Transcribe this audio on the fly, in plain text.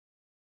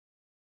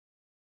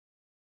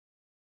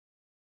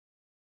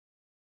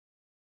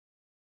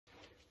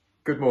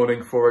Good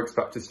morning, Four Oaks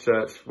Baptist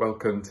Church.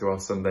 Welcome to our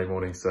Sunday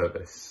morning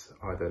service,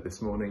 either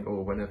this morning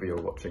or whenever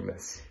you're watching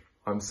this.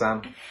 I'm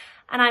Sam.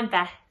 And I'm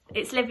Beth.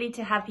 It's lovely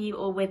to have you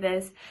all with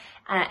us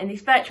in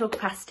this virtual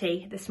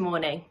capacity this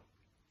morning.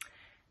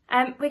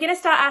 We're going to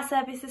start our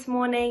service this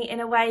morning in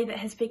a way that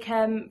has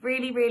become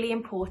really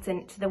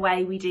important to the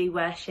way we do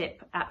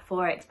worship at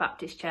Four Oaks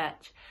Baptist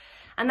Church.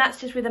 And that's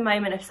just with a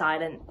moment of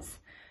silence.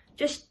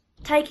 Just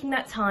taking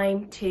that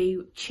time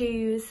to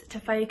choose to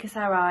focus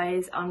our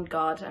eyes on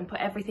God and put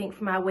everything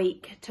from our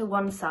week to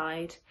one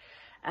side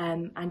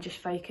and just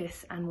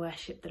focus and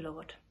worship the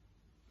Lord.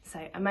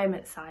 So a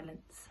moment's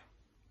silence.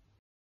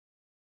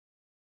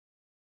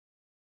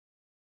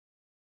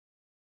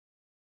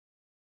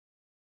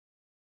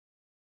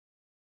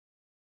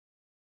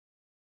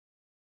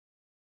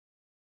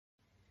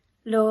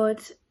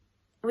 Lord,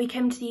 we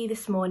come to you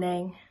this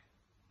morning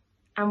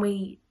and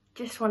we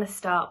just want to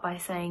start by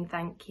saying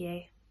thank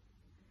you.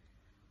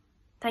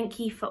 Thank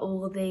you for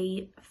all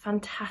the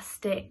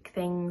fantastic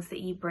things that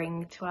you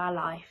bring to our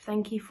life.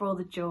 Thank you for all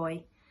the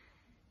joy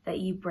that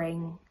you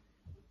bring.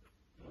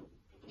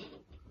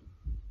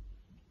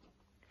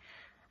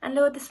 And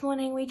Lord, this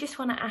morning we just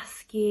want to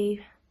ask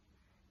you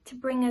to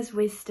bring us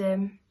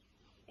wisdom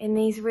in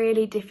these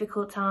really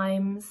difficult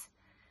times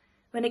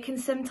when it can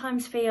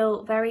sometimes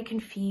feel very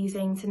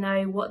confusing to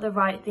know what the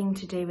right thing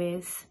to do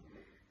is.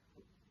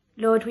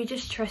 Lord, we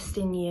just trust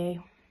in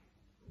you.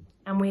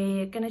 And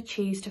we're going to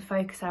choose to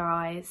focus our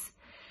eyes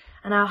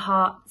and our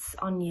hearts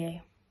on you.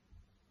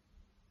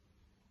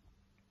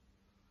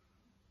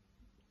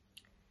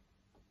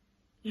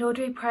 Lord,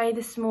 we pray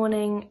this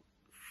morning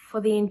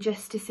for the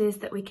injustices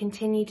that we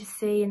continue to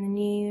see in the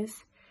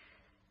news.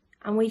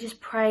 And we just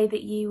pray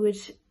that you would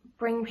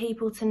bring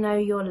people to know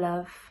your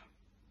love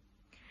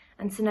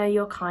and to know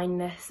your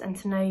kindness and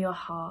to know your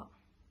heart.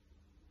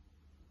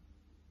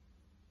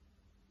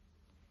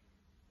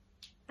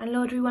 And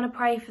Lord, we want to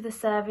pray for the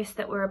service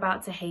that we're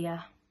about to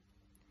hear.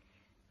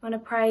 We want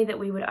to pray that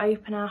we would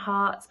open our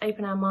hearts,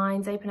 open our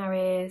minds, open our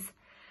ears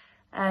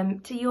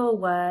to your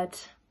word,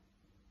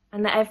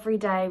 and that every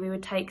day we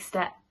would take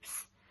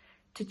steps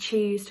to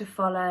choose to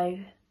follow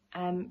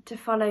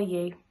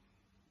you.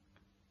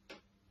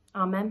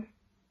 Amen.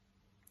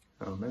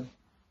 Amen.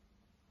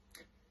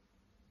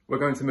 We're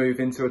going to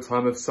move into a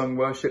time of sung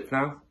worship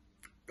now.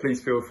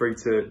 Please feel free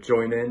to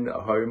join in at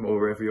home or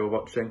wherever you're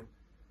watching.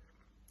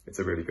 It's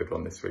a really good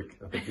one this week.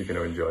 I think you're going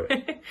to enjoy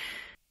it.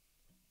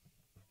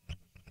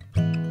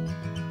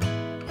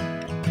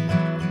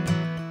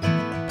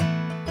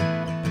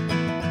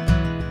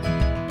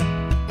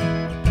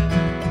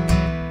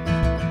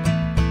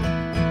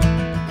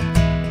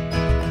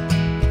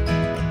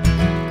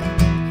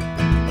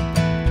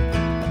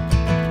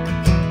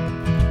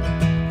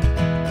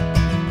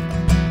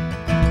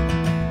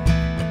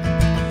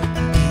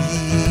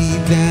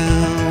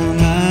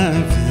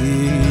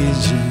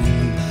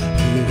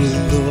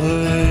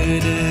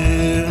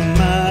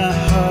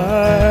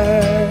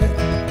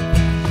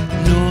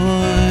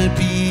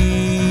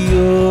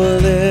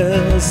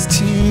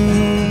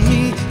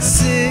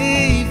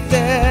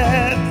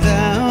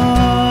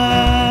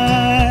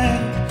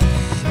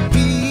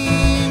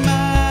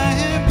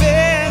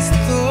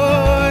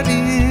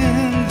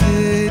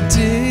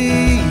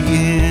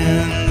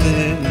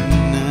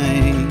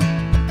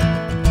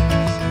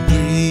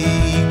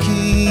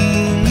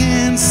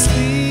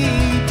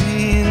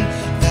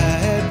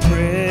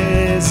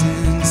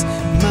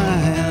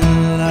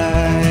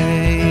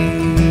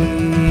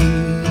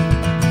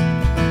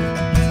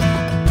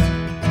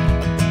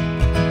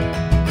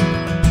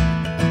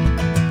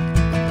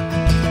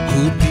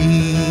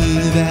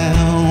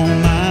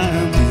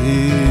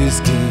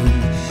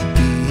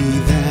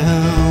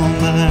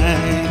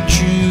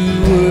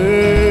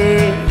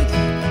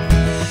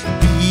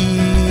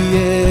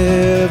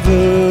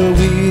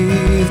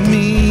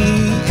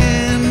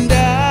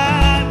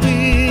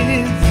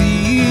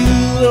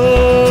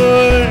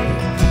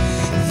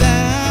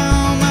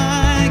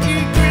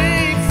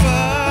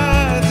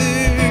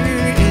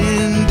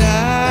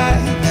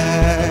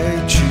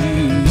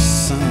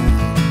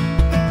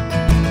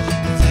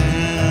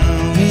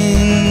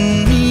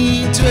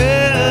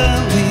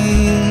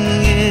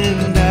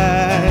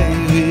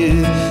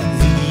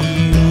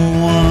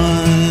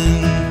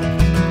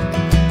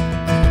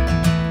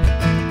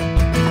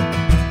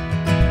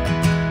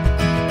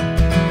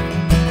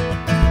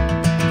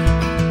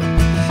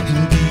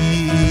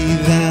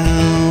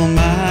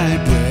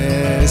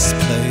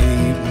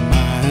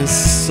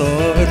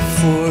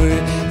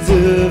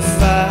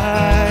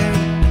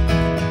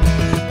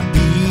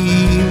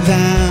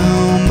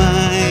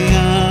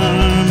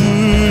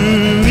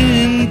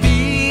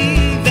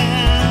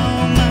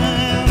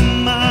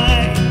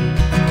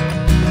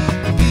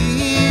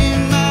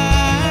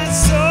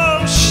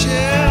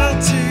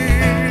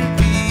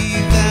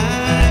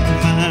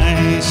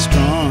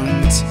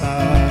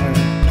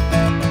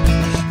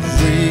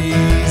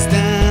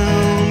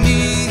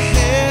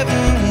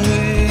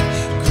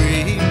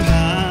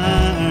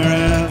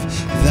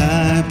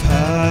 Thy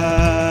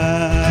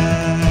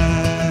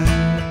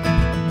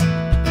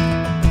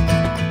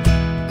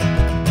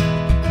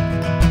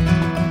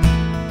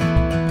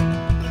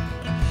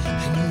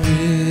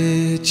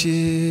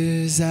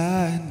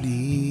I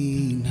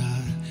need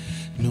not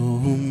no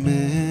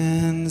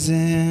man's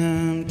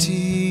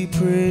empty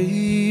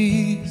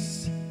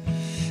praise.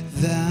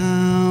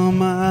 Thou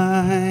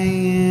my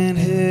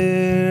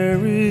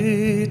inheritance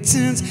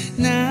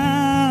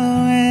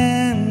now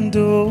and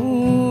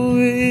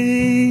always.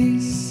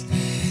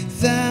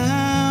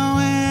 Thou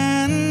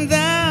and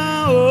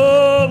thou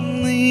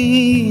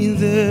only,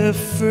 the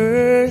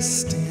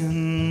first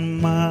in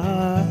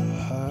my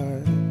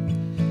heart.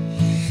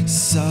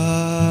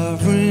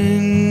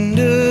 Sovereign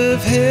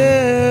of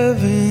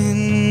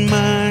heaven,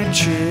 my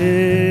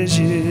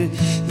treasure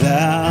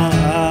thou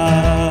art.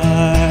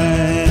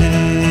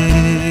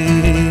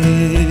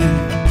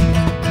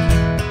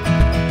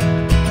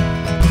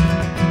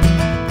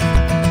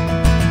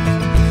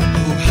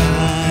 O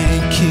high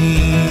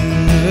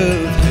King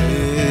of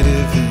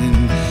heaven,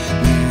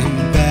 when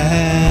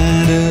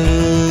battle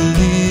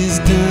is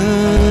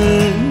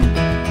done,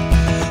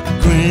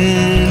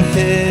 grant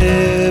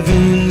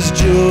heaven's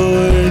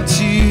joy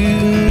to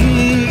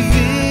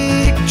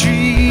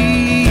victory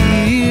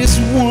is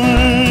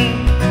won.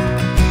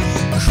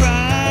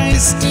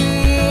 Christ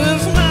of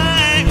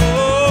my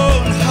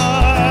own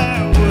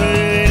heart,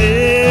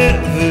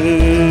 whatever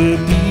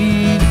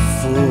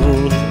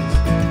befalls,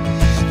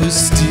 will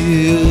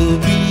still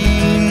be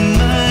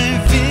my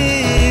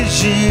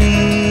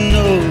vision, O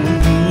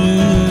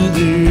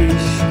ruler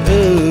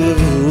of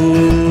all.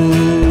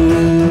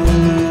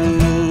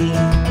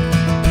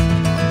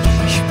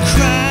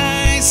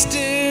 Christ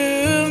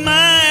of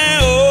my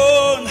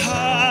own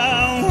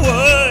heart,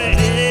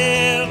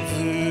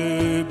 whatever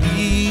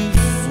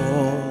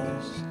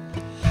befalls,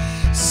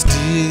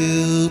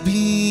 still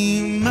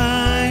be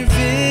my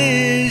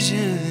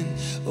vision,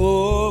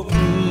 O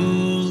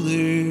ruler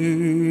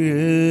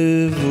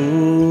of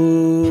all.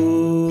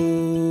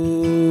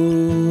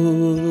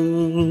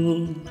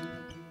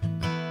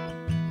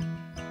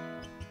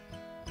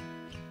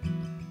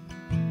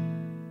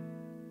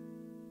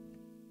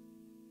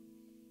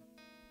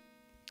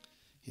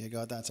 Yeah,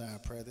 God, that's our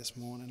prayer this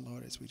morning,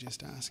 Lord, as we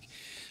just ask,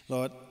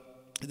 Lord,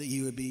 that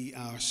you would be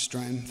our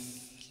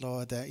strength,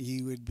 Lord, that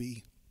you would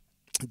be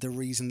the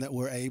reason that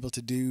we're able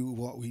to do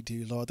what we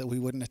do, Lord, that we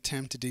wouldn't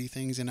attempt to do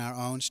things in our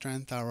own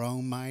strength, our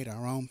own might,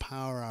 our own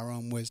power, our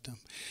own wisdom,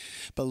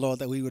 but Lord,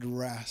 that we would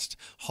rest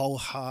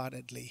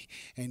wholeheartedly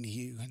in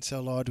you. And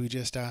so, Lord, we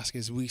just ask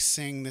as we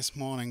sing this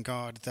morning,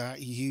 God,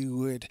 that you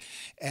would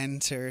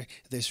enter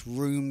this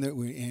room that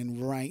we're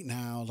in right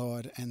now,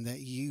 Lord, and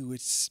that you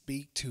would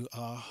speak to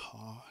our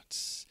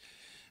hearts.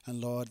 And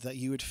Lord, that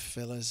you would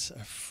fill us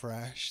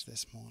afresh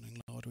this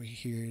morning. Lord, we're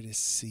here to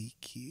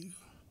seek you.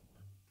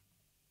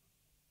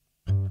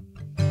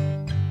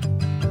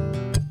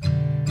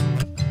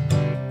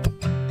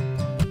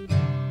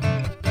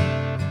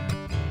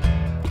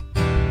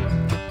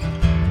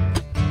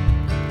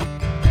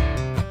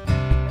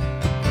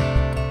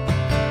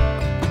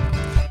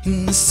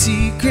 In the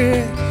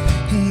secret,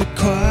 in the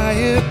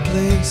quiet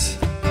place,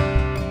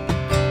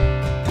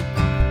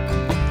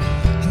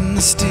 in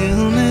the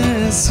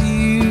stillness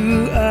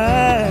you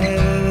are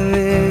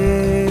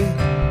there.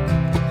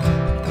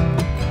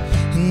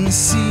 In the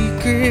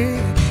secret,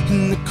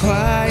 in the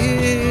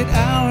quiet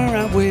hour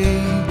I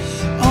wait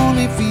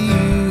only for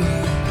you,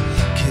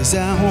 'cause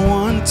I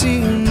want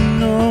to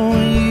know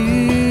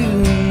you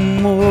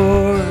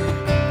more.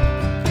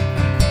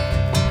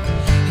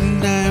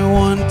 And I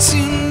want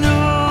to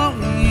know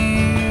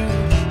you,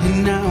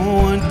 and I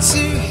want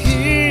to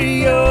hear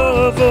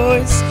your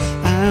voice.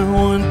 I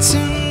want to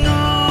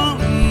know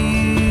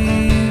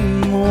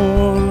you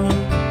more.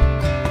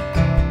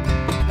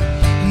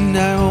 And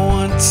I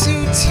want to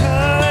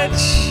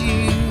touch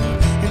you,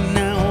 and I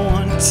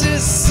want to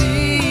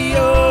see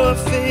your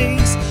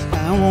face.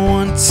 I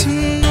want to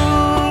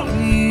know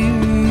you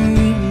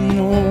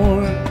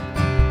more.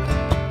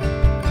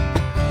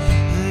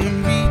 I'm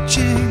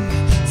reaching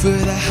for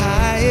the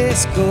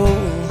highest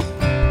goal,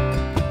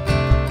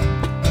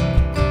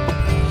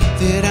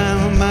 that I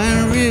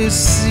might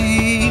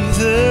receive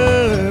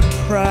the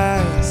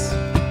prize.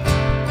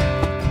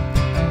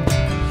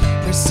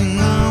 Pressing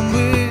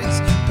onwards,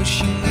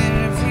 pushing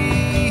every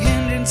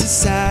hindrance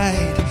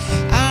aside,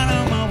 out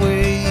of my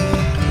way,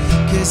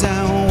 'cause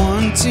I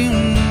want to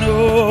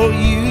know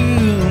you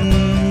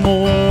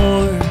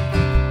more.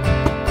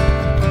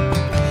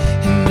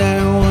 And I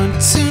want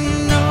to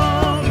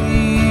know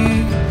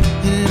you,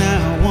 and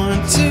I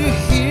want to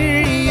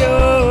hear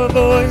your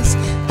voice.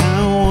 I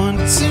want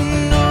to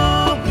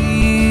know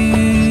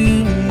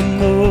you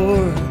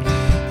more.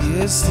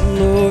 Yes,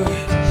 Lord.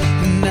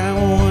 And I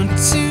want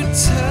to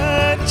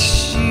touch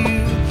you,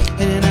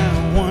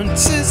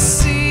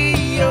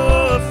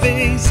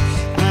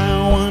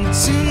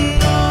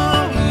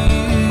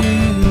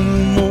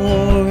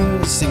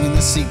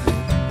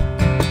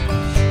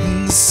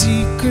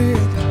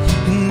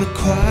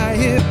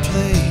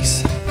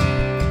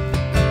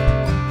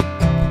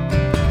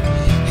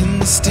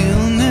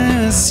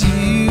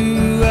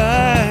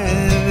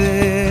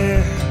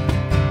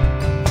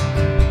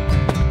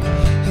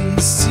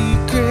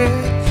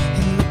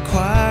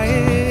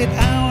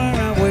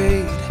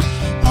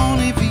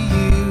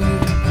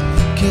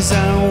 'cause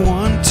I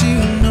want to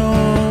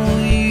know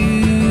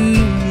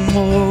you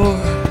more.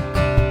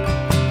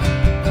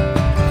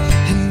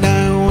 And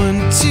I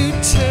want to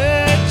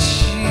touch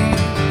you.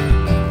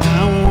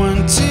 I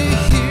want to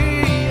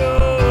hear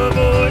your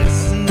voice.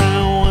 And I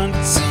want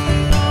to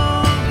know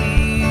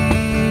you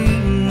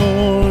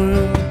more.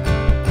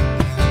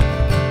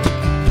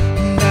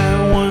 And I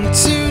want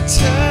to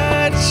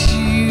touch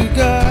you,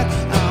 God.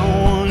 I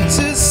want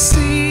to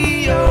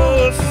see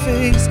your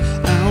face.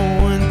 I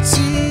want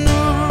to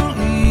know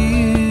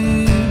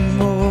you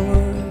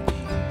more.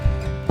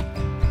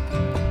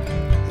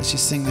 Let's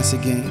just sing this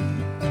again.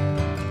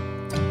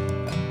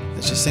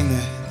 Let's just sing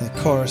the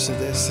chorus of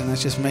this, and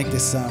let's just make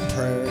this our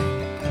prayer.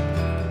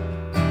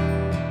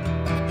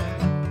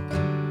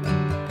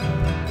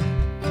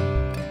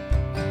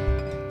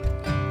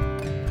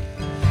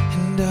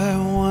 And I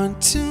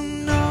want to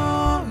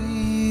know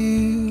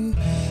you.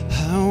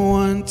 I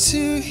want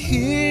to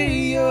hear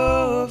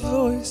your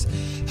voice.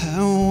 I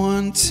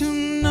want to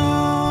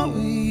know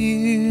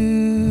you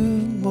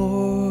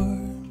more.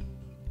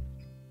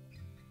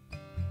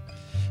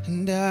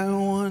 And I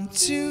want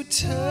to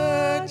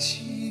touch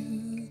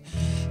you.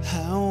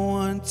 I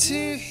want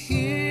to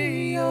hear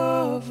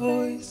your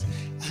voice.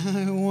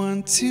 I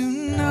want to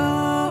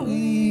know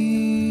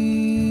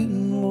you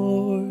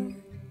more.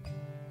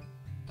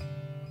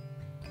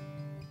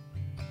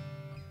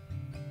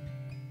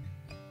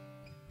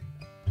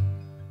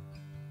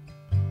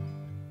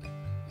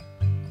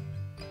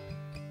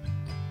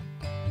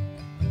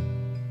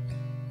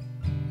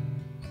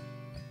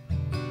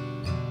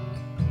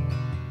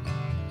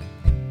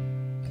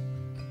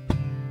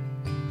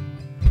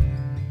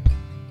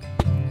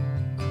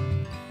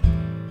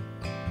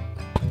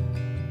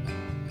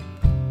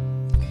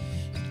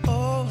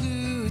 All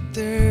who are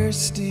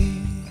thirsty,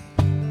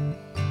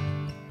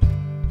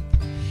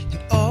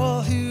 and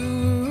all who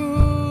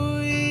are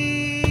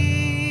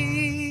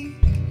weak,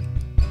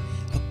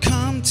 will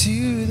come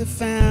to the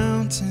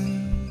fountain.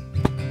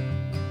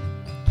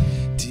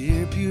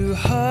 Dear pure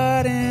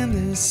heart and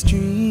the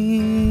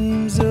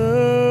streams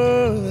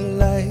of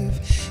life,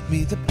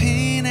 may the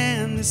pain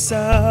and the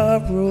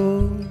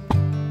sorrow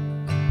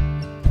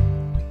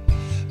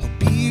will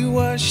be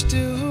washed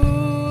away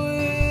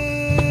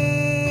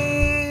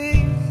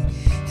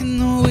in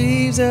the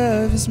waves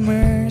of His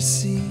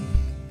mercy.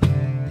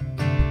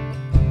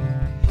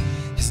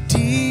 His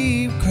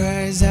deep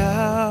cries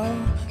out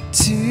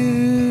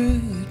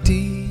to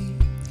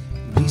deep.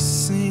 We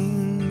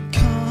sing,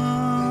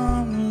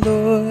 come,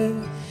 Lord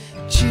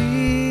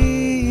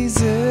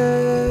Jesus,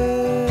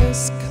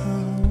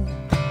 come.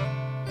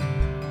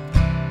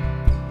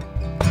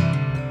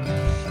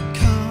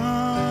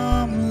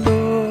 Come,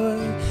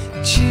 Lord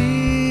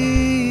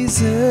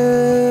Jesus,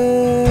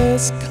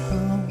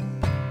 come.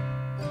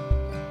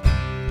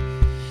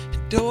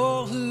 And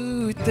all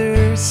who are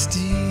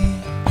thirsty,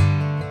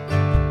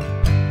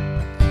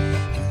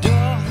 and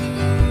all who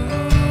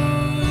are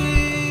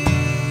weak,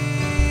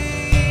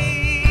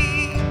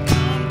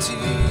 come to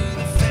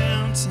the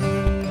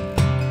fountain.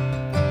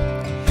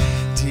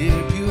 Dear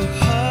pure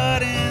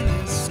heart and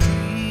the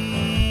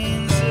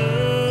streams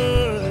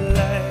of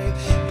life,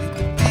 with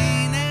the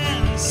pain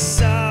and the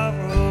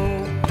sorrow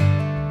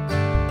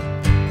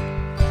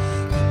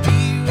will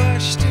be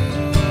washed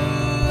away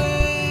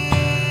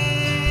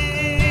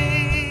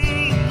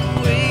in the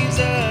waves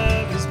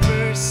of His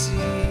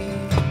mercy.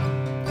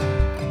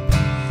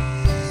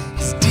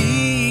 His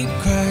deep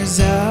cries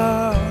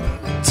out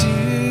to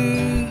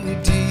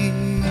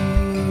deep.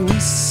 We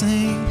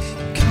sing,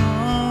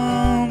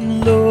 come,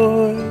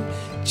 Lord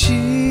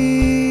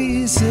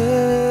Jesus,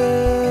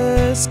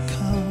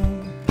 come.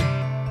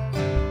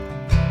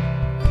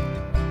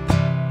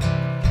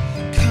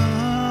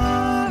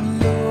 Come,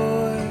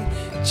 Lord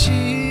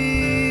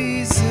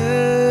Jesus,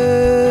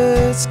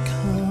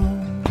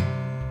 come.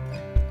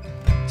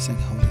 Sing,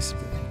 Holy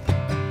Spirit.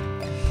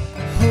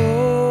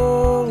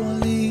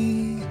 Holy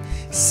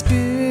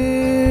Spirit,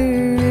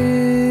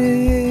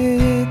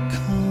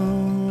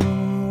 come.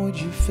 Would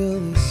you fill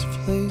this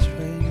place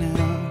right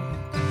now?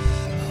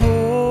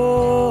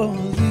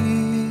 Holy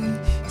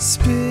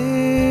Spirit,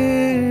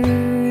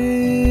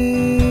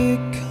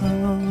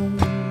 come.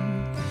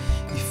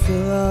 You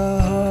fill our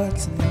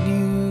hearts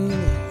anew,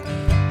 Lord.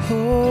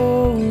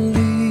 Holy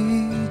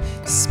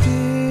Spirit,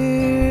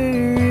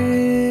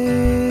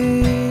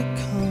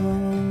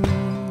 come.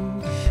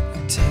 We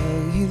tell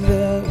you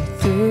that we're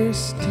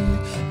thirsty.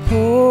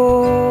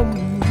 Holy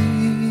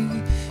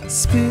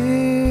Spirit,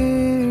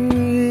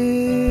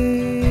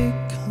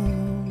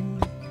 come.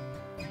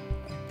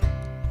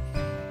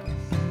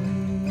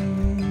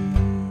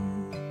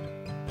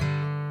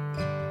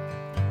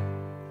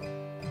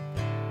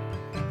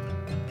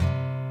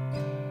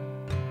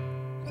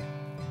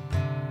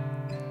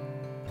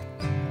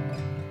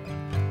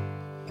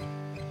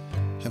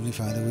 Heavenly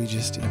Father, we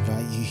just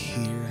invite you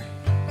here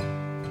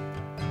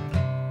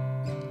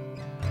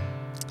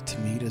to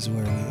meet us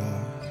where we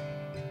are,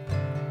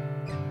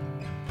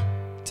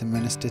 to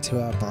minister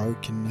to our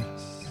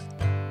brokenness,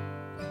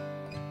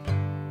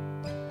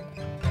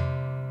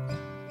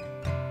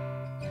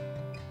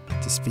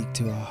 speak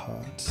to our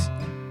hearts,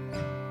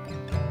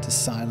 to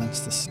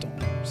silence the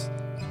storms,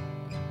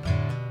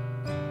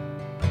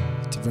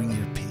 to bring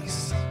your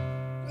peace.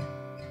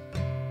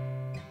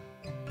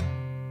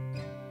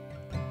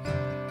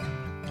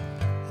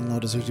 And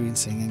Lord, as we've been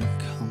singing,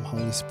 come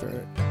Holy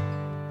Spirit,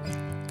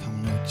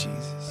 come Lord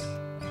Jesus.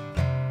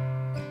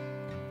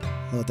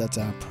 Lord, that's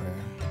our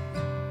prayer.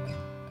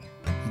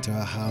 Into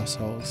our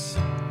households,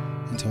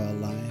 into our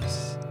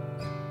lives.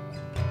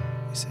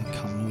 We say,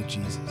 come Lord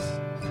Jesus.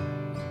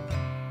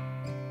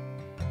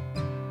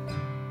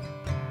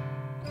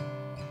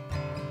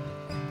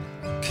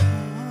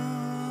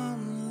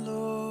 Come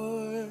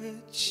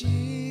Lord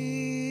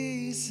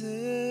Jesus,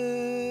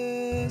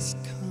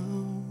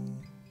 come.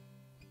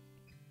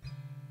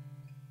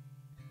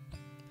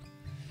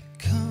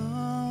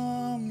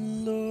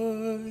 Come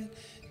Lord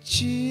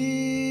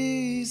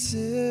Jesus,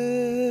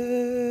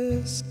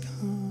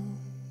 come.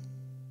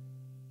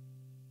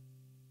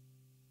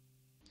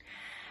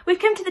 We've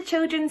come to the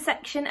children's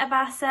section of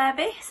our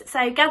service,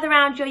 so gather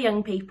round your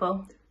young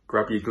people.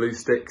 Grab your glue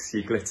sticks,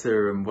 your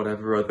glitter and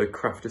whatever other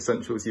craft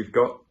essentials you've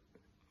got.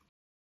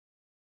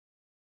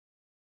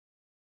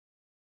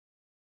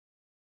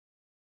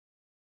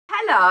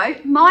 Hello,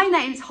 my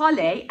name's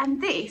Holly,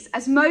 and this,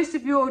 as most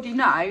of you already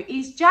know,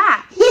 is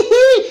Jack.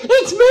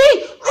 It's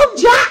me! I'm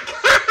Jack!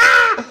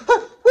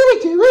 What are we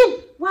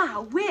doing?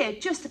 Wow, we're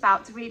just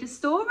about to read a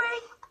story.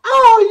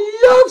 Oh, I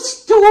love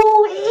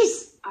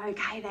stories!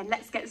 Okay then,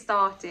 let's get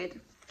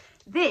started.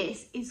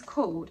 This is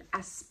called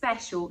A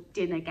Special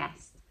Dinner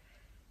Guest.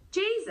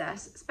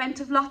 Jesus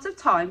spent a lot of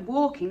time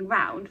walking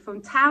round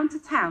from town to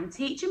town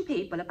teaching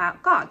people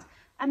about God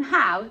and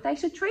how they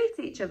should treat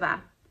each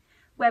other.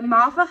 When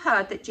Martha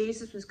heard that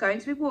Jesus was going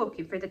to be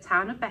walking through the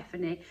town of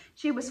Bethany,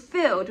 she was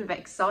filled with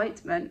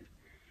excitement.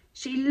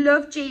 She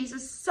loved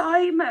Jesus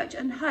so much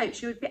and hoped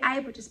she would be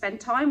able to spend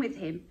time with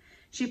him.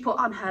 She put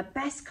on her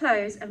best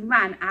clothes and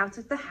ran out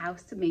of the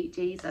house to meet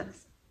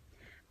Jesus.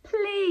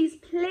 Please,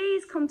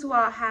 please come to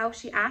our house,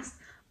 she asked.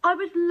 I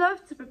would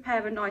love to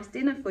prepare a nice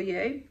dinner for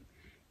you.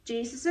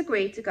 Jesus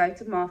agreed to go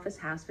to Martha's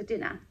house for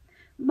dinner.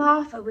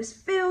 Martha was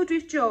filled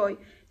with joy.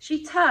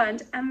 She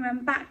turned and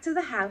ran back to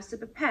the house to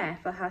prepare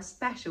for her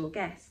special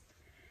guest.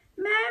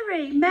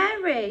 Mary,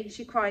 Mary,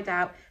 she cried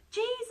out,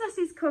 Jesus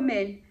is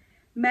coming.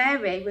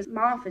 Mary, was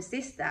Martha's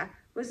sister,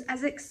 was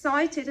as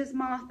excited as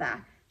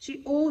Martha.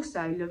 She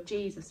also loved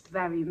Jesus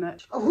very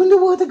much. I wonder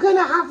what they're going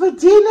to have for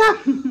dinner.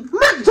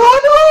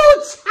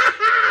 McDonald's!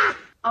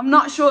 I'm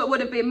not sure it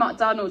would have been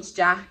McDonald's,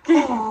 Jack.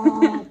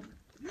 Oh.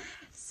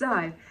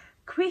 So,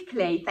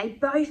 quickly, they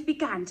both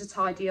began to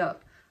tidy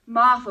up.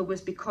 Martha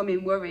was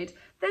becoming worried.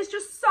 There's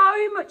just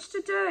so much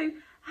to do.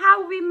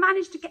 How will we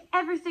manage to get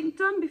everything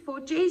done before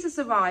Jesus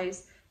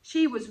arrives?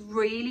 She was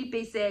really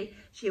busy.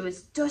 She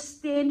was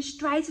dusting,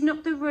 straightening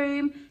up the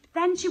room.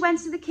 Then she went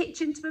to the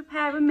kitchen to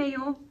prepare a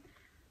meal.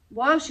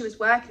 While she was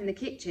working in the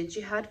kitchen,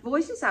 she heard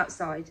voices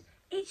outside.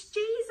 It's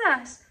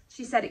Jesus,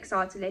 she said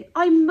excitedly.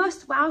 I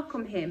must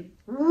welcome him.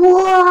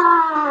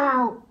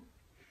 Wow!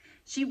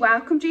 She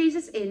welcomed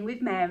Jesus in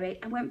with Mary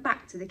and went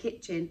back to the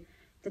kitchen.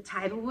 The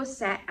table was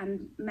set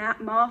and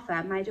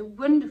Martha made a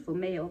wonderful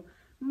meal.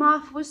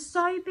 Martha was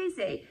so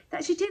busy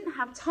that she didn't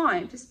have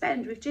time to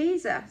spend with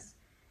Jesus.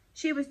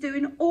 She was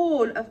doing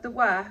all of the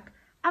work,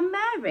 and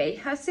Mary,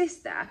 her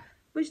sister,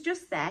 was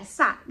just there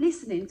sat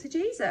listening to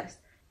Jesus.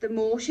 The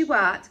more she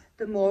worked,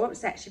 the more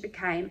upset she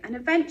became, and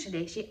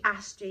eventually she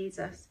asked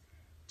Jesus,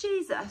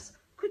 Jesus,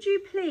 could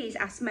you please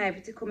ask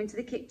Mary to come into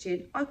the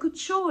kitchen? I could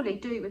surely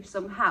do with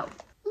some help.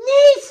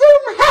 Need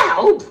some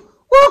help?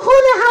 What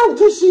kind of help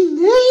does she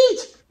need?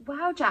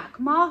 Well, Jack,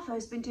 Martha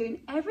has been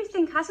doing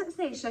everything, hasn't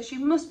she? So she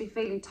must be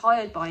feeling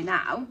tired by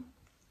now.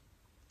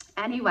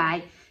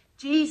 Anyway,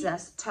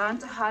 Jesus turned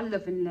to her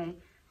lovingly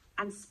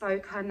and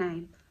spoke her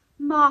name.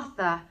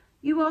 Martha,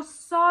 you are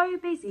so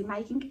busy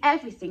making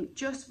everything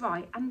just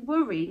right and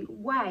worrying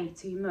way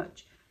too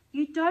much.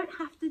 You don't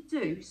have to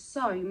do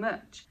so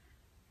much.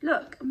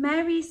 Look,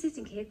 Mary is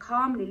sitting here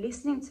calmly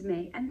listening to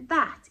me, and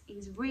that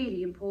is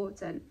really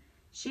important.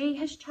 She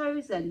has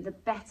chosen the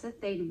better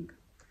thing.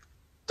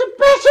 The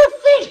better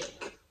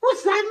thing?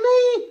 What's that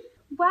mean?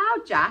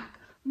 Well, Jack,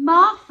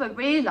 Martha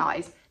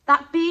realised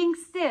that being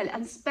still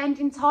and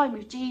spending time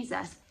with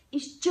Jesus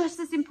is just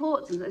as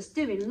important as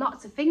doing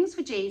lots of things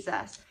for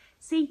Jesus.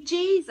 See,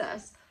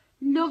 Jesus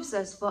loves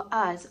us for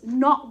us,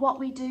 not what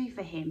we do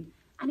for him.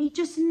 And he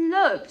just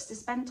loves to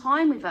spend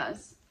time with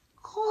us.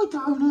 I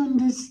don't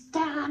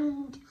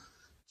understand.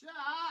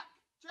 Jack!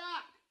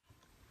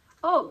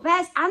 Oh,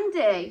 there's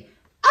Andy.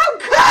 I'm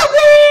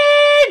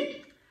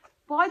coming!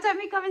 Why don't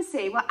we go and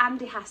see what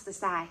Andy has to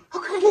say?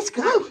 Okay, let's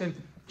go.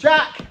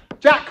 Jack,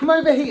 come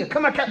over here.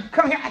 Come here. Ow!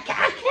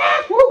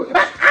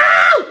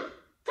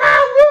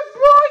 That was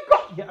my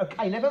God. Yeah,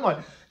 okay, never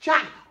mind.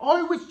 Jack,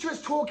 I was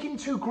just talking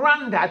to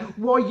Grandad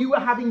while you were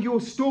having your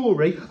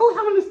story. I was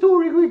having a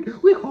story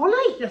with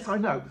Holly. Yes, I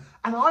know.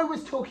 And I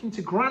was talking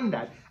to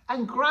Grandad,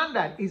 and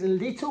Grandad is a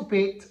little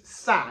bit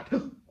sad.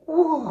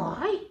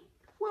 Why?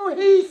 Well,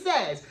 he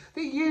says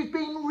that you've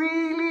been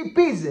really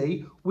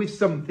busy with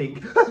something.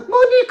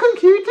 My new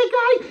computer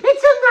game,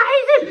 it's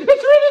amazing,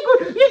 it's really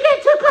good, you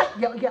get to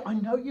play. Yeah, I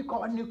know you've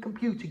got a new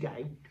computer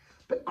game,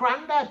 but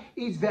Grandad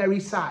is very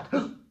sad.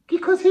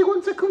 Because he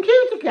wants a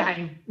computer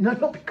game. No,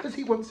 not because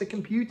he wants a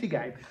computer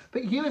game,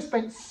 but you have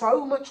spent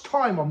so much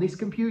time on this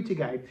computer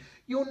game,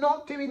 you're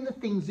not doing the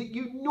things that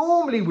you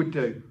normally would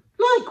do.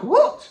 Like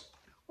what?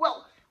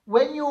 Well,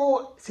 when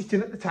you're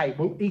sitting at the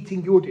table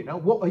eating your dinner,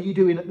 what are you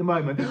doing at the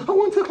moment? I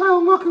want to play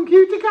on my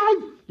computer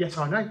game. Yes,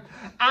 I know.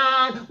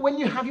 And when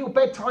you have your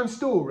bedtime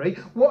story,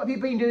 what have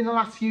you been doing the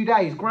last few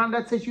days?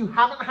 Grandad says you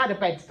haven't had a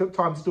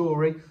bedtime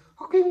story.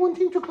 I've been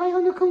wanting to play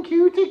on the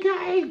computer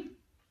game.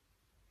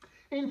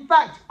 In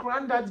fact,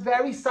 Grandad's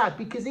very sad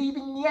because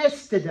even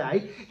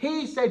yesterday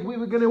he said we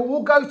were going to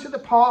all go to the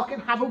park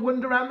and have a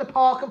wander around the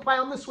park and play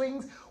on the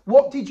swings.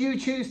 What did you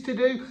choose to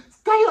do?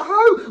 Stay at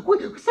home.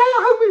 Stay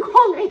at home with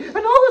Holly, and I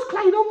was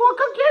playing on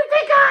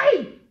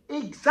my computer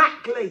game.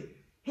 Exactly.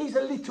 He's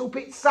a little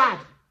bit sad.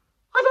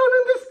 I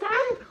don't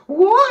understand.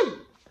 Why?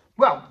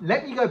 Well,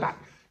 let me go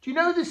back. Do you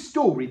know the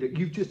story that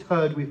you've just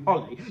heard with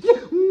Holly?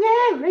 Yeah,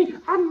 Mary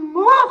and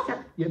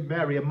Martha. Yeah,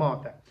 Mary and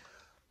Martha.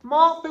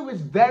 Martha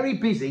was very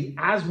busy,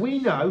 as we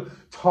know,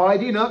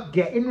 tidying up,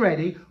 getting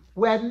ready,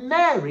 where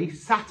Mary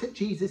sat at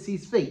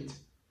Jesus' feet.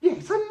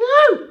 Yes, I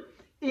know.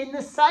 In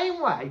the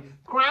same way,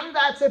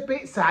 Grandad's a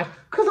bit sad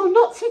because I'm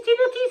not sitting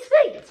at his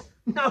feet.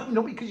 No,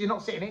 not because you're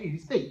not sitting at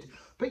his feet,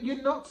 but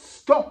you're not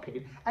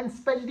stopping and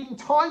spending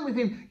time with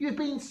him. You've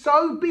been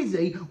so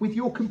busy with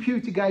your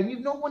computer game,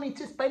 you've not wanted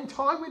to spend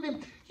time with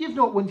him. You've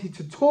not wanted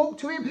to talk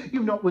to him.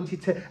 You've not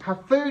wanted to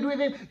have food with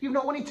him. You've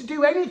not wanted to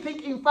do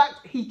anything. In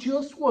fact, he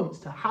just wants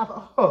to have a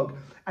hug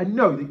and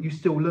know that you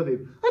still love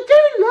him. I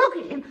do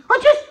love him. I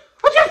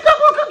just love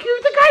my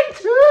computer game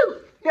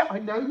too. Yeah, I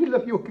know you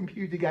love your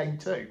computer game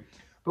too.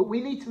 But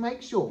we need to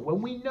make sure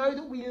when we know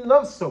that we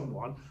love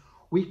someone,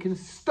 we can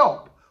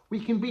stop, we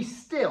can be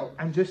still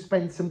and just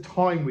spend some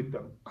time with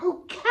them.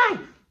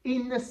 Okay,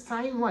 in the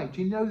same way,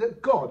 do you know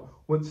that God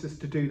wants us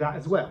to do that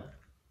as well?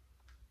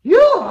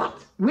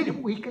 What?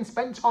 We can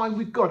spend time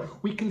with God.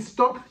 We can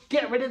stop,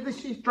 get rid of the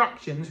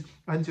distractions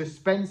and just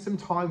spend some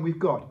time with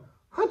God.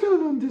 I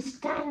don't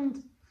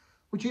understand.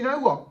 Well, do you know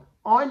what?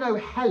 I know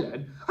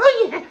Helen.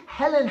 Oh yeah,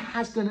 Helen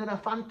has done a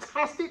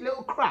fantastic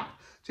little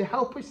craft to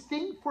help us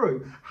think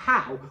through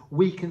how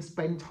we can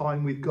spend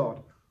time with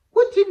God.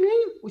 What do you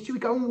mean? Well, should we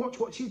go and watch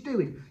what she's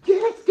doing? Yeah,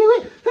 let's do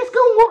it. Let's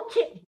go and watch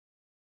it.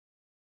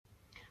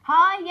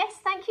 Hi, yes,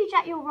 thank you,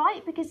 Jack. You're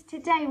right, because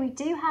today we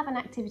do have an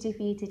activity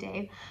for you to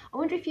do. I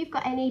wonder if you've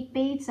got any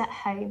beads at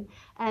home.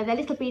 They're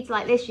little beads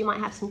like this. You might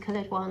have some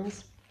coloured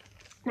ones.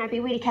 Now,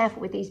 be really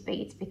careful with these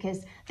beads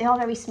because they are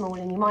very small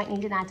and you might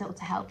need an adult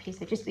to help you,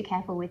 so just be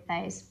careful with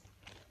those.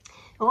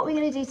 And what we're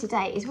going to do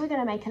today is we're going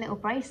to make a little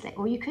bracelet,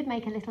 or you could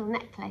make a little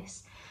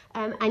necklace.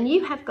 And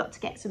you have got to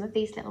get some of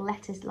these little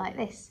letters like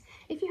this.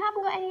 If you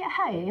haven't got any at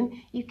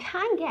home, you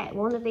can get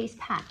one of these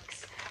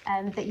packs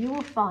that you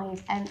will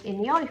find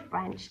in the olive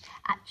branch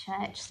at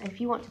church. So if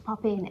you want to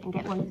pop in and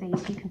get one of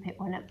these, you can pick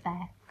one up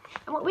there.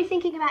 And what we're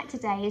thinking about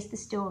today is the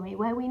story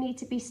where we need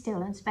to be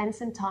still and spend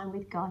some time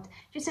with God,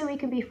 just so we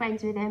can be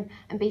friends with him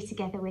and be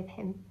together with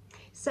him.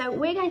 So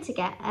we're going to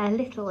get a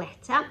little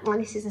letter,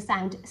 and this is a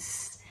sound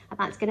S, and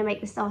that's going to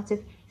make the start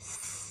of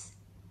S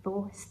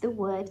for the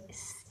word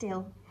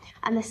still.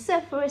 And the S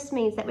for us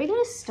means that we're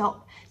going to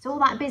stop. So all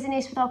that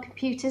busyness with our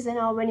computers and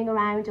our running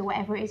around or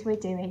whatever it is we're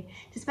doing,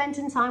 to spend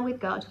some time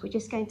with God, we're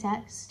just going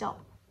to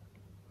stop.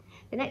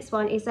 The next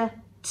one is a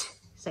T.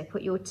 So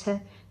put your T,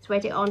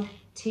 thread it on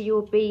to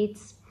your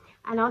beads.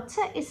 And our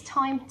T is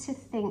time to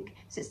think.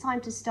 So it's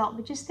time to stop,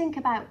 but just think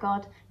about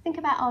God. Think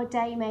about our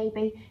day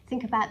maybe.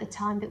 Think about the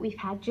time that we've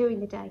had during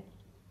the day.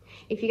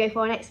 If you go for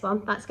our next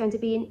one, that's going to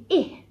be an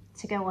I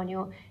to go on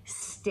your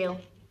still.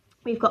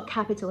 We've got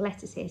capital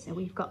letters here, so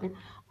we've got an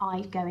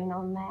I going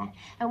on there.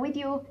 And with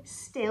your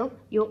still,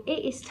 your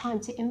it is time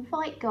to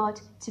invite God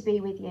to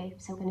be with you.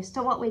 So we're going to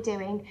stop what we're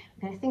doing,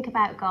 we're going to think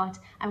about God,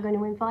 and we're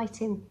going to invite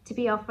him to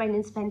be our friend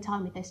and spend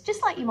time with us.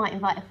 Just like you might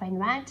invite a friend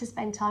around to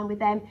spend time with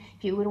them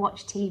if you want to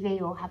watch TV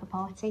or have a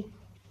party.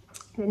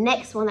 The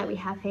next one that we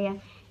have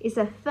here is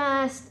the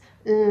first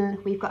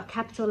we've got a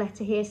capital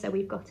letter here, so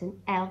we've got an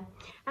L.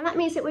 And that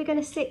means that we're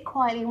going to sit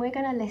quietly and we're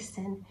going to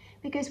listen.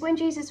 Because when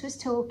Jesus was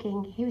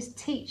talking, he was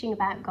teaching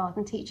about God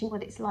and teaching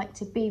what it's like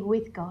to be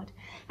with God.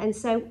 And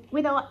so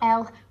with our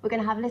L, we're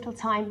going to have a little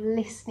time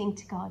listening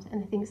to God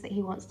and the things that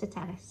he wants to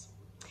tell us.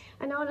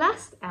 And our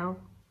last L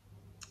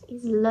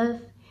is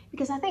love.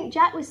 Because I think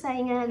Jack was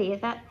saying earlier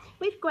that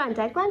with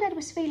Grandad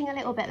was feeling a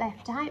little bit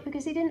left out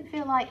because he didn't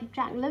feel like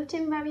Jack loved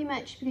him very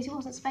much because he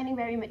wasn't spending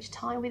very much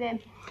time with him.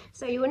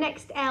 So your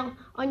next L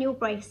on your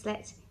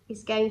bracelet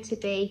is going to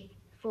be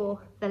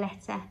for the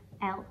letter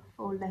L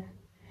for love.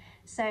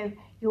 So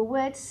your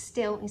word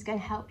still is going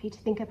to help you to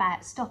think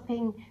about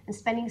stopping and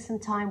spending some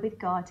time with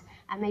God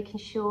and making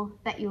sure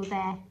that you're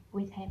there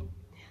with him.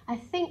 I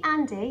think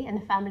Andy and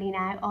the family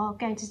now are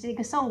going to sing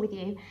a song with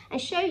you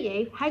and show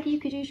you how you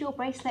could use your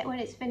bracelet when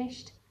it's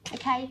finished.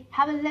 Okay,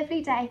 have a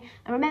lovely day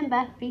and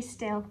remember, be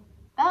still.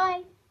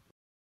 Bye.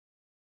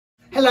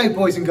 Hello,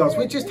 boys and girls.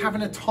 We're just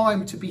having a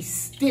time to be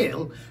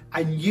still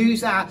and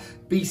use our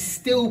Be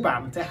Still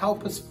band to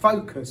help us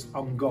focus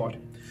on God.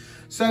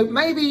 So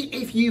maybe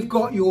if you've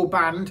got your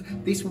band,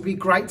 this would be a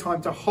great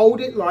time to hold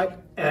it like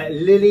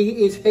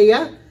Lily is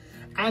here.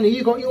 Anna,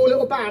 you got your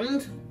little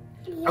band?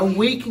 Yeah. And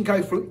we can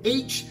go through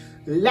each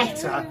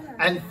letter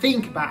and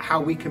think about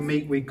how we can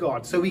meet with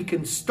God. So we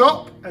can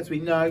stop, as we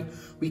know,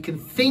 we can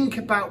think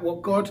about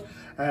what God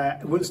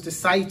wants to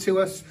say to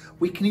us,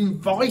 we can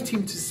invite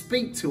him to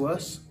speak to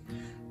us,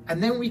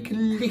 and then we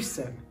can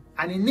listen.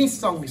 And in this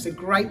song, it's a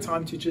great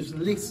time to just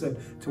listen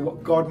to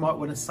what God might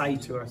want to say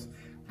to us.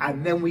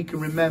 And then we can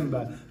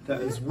remember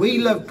that as we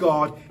love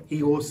God,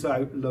 he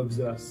also loves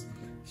us.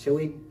 Shall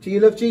we? Do you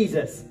love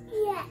Jesus?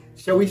 Yeah.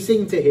 Shall we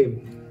sing to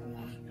him?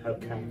 Yeah.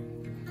 Okay.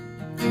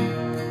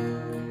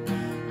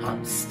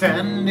 I'm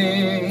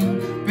standing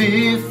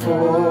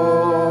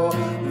before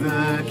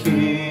the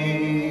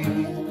King.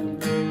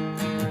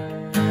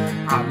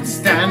 I'm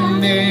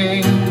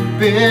standing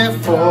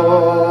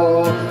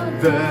before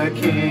the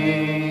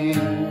King.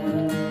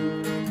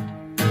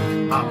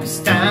 I'm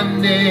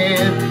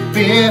standing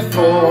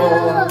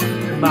before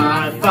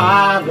my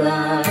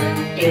Father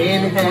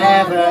in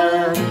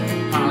heaven.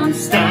 I'm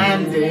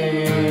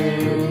standing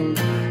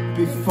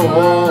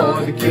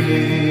before the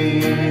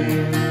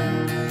King.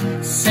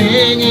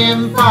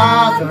 Singing,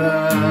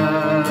 Father,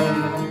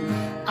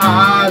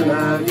 I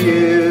love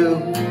you.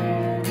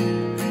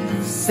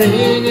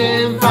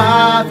 Singing,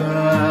 Father,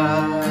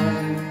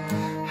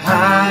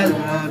 I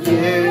love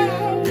you.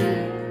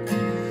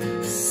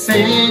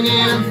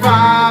 Singing,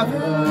 Father,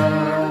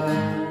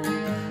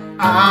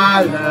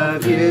 I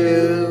love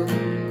you.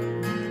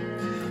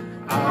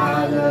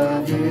 I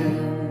love you.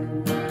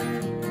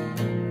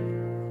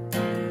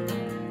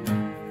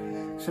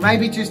 So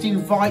maybe just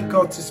invite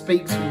God to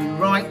speak to you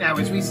right now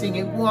as we sing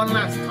it one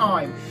last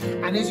time.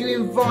 And as you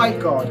invite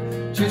God,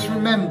 just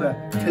remember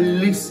to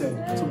listen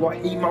to what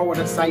he might want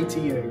to say to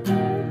you.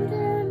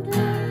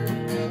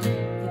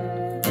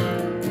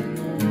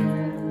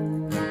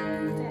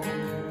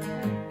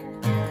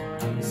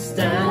 I'm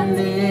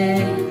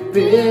standing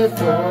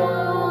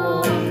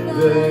before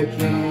the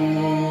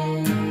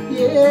King.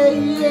 Yeah,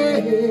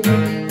 yeah.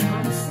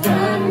 I'm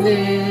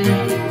standing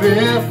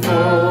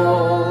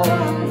before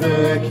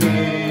the King.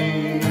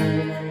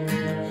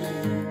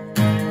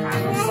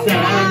 I'm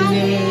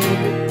standing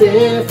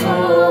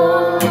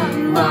before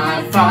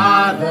my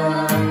Father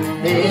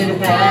in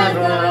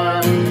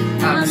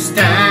heaven. I'm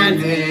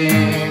standing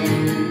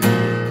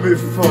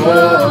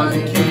before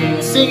the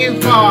King.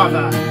 Singing,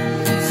 Father.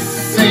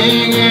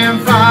 Singing,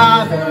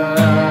 Father,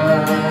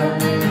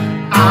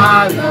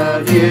 I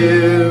love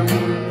you.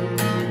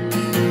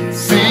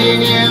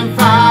 Singing,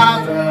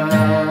 Father,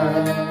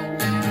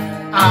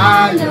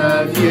 I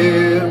love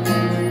you.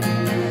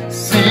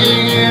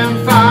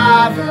 Singing,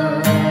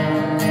 Father,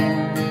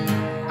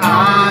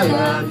 I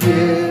love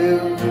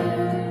you.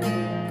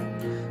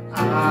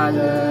 I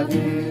love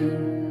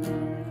you.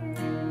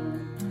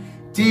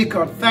 Dear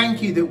God,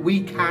 thank you that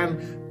we can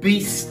be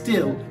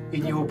still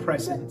in your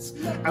presence.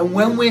 And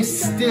when we're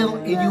still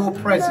in your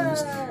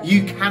presence,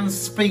 you can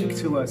speak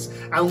to us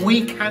and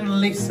we can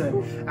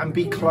listen and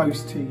be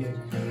close to you.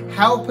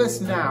 Help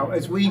us now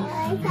as we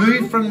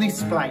move from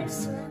this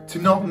place to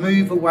not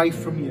move away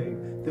from you,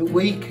 that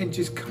we can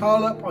just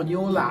curl up on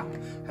your lap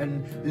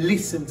and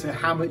listen to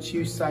how much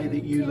you say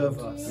that you love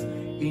us.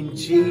 In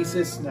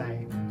Jesus'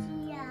 name,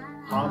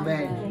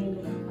 amen.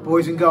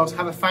 Boys and girls,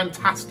 have a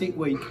fantastic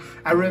week.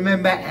 And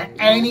remember, at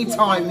any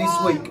time this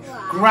week,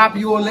 grab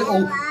your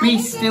little Be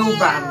Still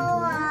band.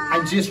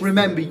 And just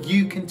remember,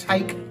 you can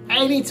take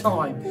any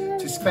time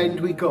to spend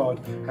with God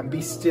and be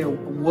still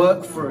and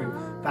work through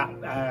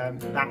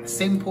that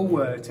simple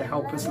word to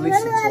help us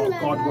listen to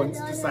what God wants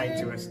to say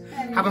to us.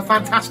 Have a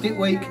fantastic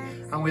week,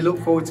 and we look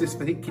forward to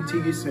speaking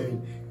to you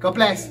soon. God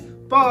bless.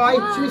 Bye.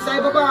 Should we say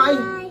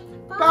bye-bye?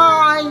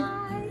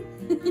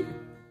 Bye.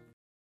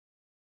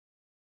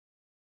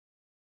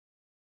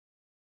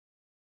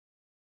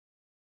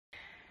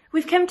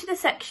 We've come to the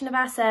section of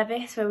our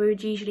service where we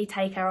would usually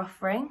take our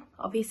offering.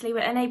 Obviously, we're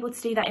unable to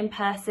do that in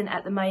person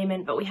at the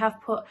moment, but we have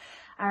put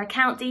our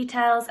account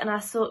details and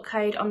our sort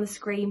code on the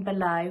screen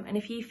below. And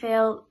if you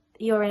feel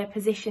you're in a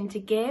position to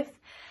give,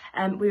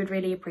 we would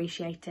really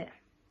appreciate it.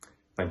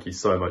 Thank you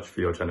so much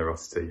for your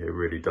generosity. It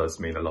really does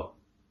mean a lot.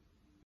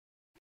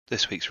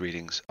 This week's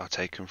readings are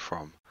taken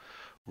from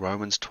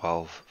Romans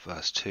 12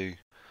 verse 2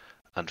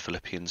 and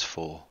Philippians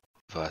 4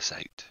 verse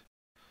 8.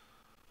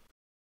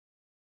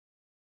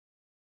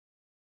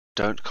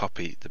 Don't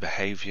copy the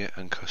behaviour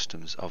and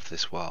customs of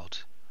this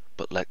world,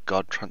 but let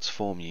God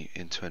transform you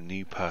into a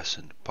new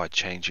person by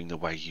changing the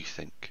way you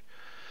think.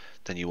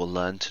 Then you will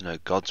learn to know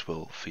God's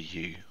will for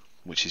you,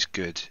 which is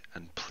good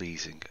and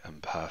pleasing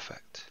and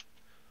perfect.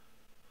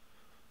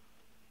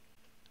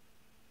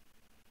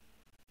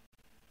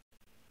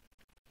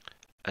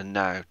 And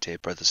now, dear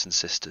brothers and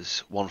sisters,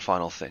 one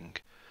final thing.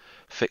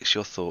 Fix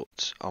your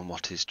thoughts on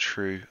what is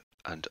true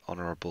and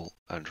honourable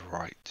and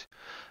right,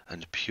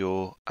 and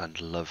pure and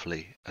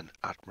lovely and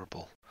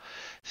admirable.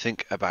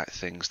 Think about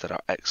things that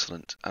are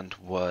excellent and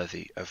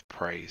worthy of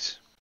praise.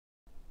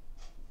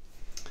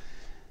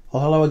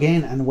 Well, hello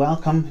again and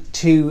welcome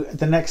to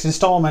the next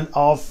instalment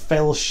of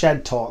Phil's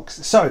Shed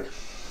Talks. So,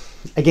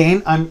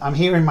 again, I'm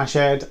here in my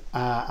shed,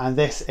 and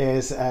this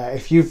is,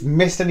 if you've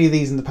missed any of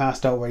these in the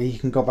past, don't worry, you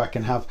can go back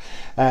and have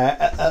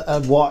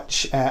a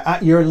watch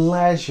at your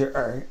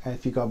leisure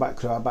if you go back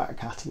to our back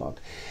catalogue.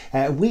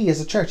 We as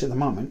a church at the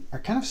moment are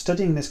kind of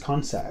studying this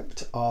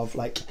concept of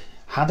like,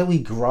 how do we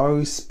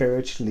grow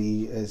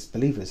spiritually as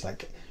believers?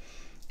 Like,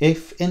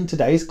 if in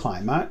today's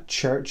climate,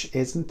 church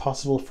isn't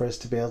possible for us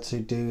to be able to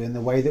do in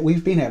the way that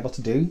we've been able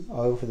to do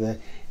over the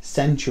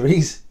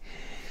centuries,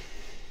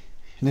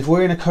 and if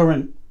we're in a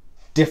current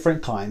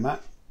different climate,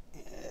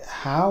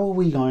 how are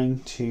we going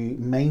to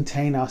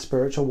maintain our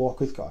spiritual walk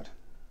with God?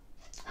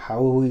 How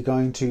are we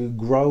going to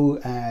grow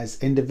as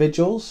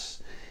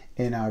individuals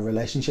in our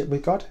relationship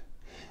with God?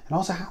 And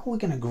also, how are we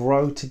going to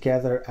grow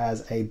together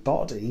as a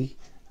body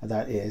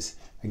that is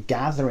a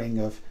gathering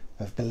of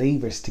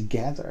believers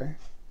together?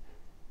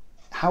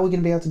 How are we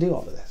going to be able to do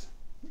all of this?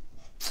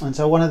 And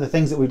so one of the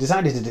things that we've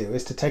decided to do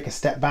is to take a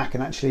step back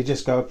and actually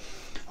just go,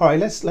 all right,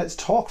 let's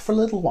talk for a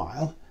little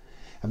while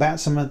about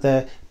some of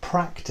the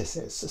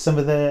practices, some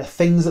of the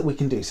things that we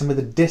can do, some of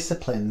the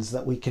disciplines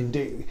that we can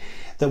do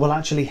that will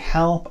actually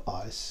help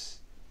us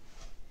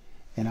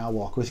in our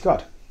walk with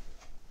God.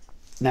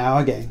 Now,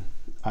 again,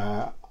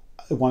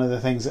 one of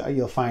the things that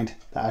you'll find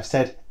that I've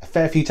said a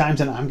fair few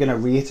times, and I'm going to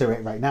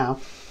reiterate right now,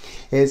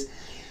 is,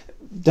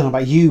 don't know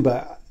about you,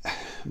 but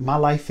my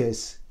life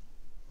is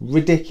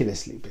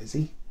ridiculously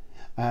busy,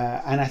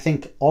 and I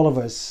think all of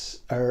us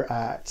are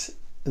at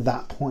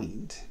that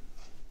point.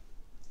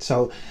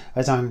 So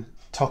as I'm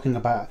talking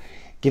about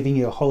giving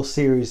you a whole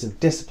series of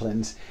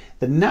disciplines,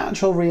 the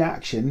natural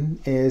reaction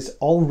is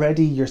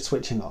already you're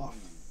switching off,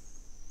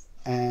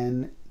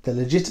 and the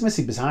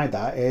legitimacy behind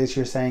that is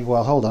you're saying,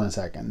 well, hold on a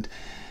second,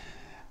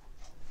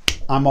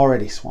 I'm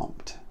already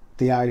swamped.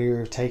 The idea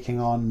of taking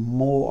on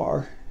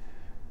more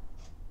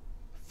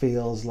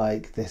feels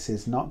like this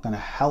is not going to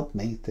help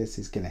me, this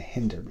is going to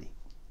hinder me.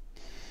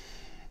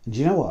 And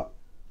you know what?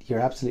 You're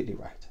absolutely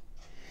right.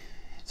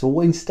 So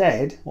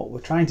instead, what we're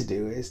trying to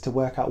do is to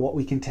work out what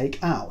we can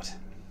take out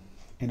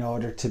in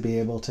order to be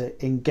able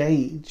to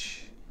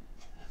engage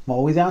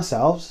more with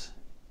ourselves,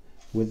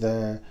 with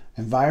the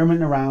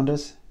environment around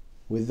us,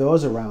 with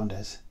those around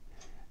us,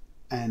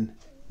 and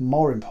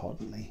more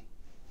importantly,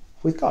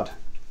 with God.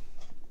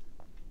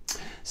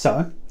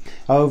 So,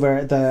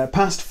 over the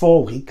past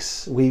 4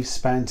 weeks, we've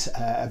spent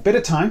a bit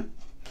of time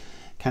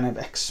kind of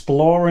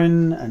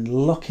exploring and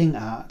looking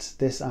at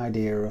this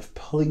idea of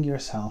pulling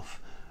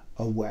yourself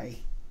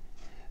away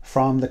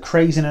from the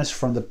craziness,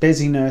 from the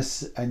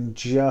busyness, and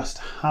just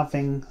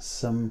having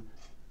some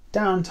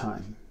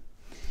downtime.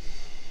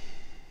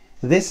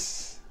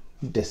 This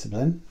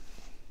discipline,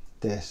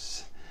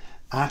 this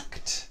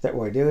act that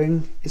we're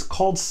doing, is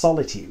called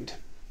solitude.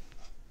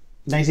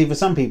 Now, you see, for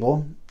some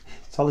people,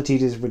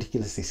 solitude is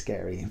ridiculously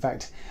scary. In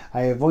fact,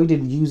 I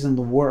avoided using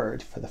the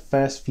word for the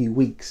first few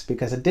weeks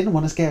because I didn't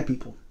want to scare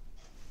people.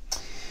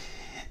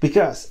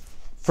 Because,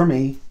 for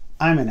me,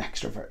 I'm an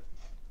extrovert.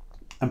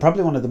 I'm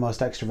probably one of the most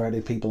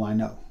extroverted people I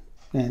know.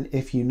 And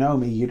if you know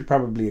me, you'd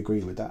probably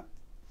agree with that.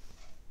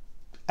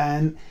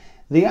 And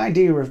the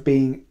idea of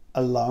being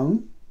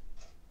alone,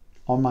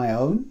 on my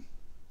own,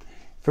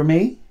 for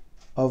me,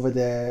 over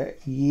the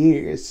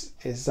years,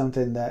 is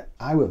something that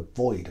I would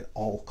avoid at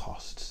all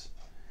costs.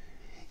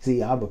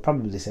 See, I would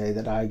probably say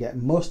that I get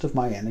most of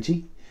my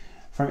energy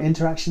from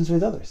interactions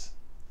with others.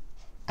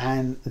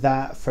 And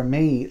that, for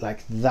me,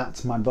 like,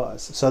 that's my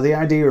buzz. So the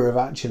idea of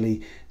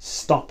actually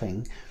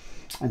stopping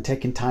and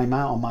taking time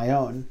out on my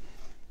own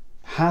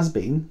has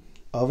been,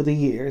 over the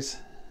years,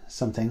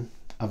 something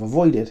I've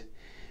avoided,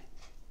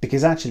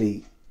 because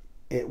actually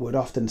it would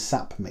often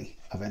sap me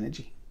of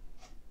energy.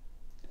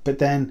 But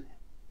then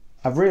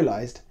I've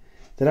realised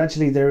that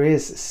actually there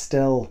is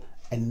still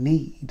a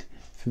need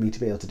for me to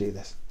be able to do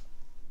this.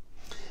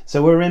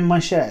 So we're in my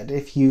shed,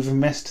 if you've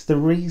missed the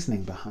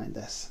reasoning behind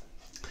this.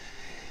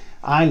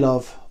 I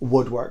love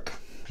woodwork,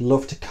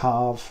 love to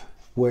carve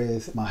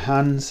with my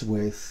hands,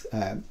 with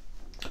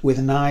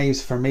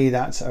knives. For me,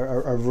 that's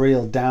a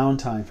real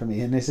downtime for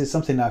me, and this is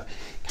something I've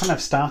kind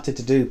of started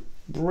to do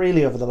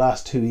really over the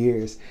last 2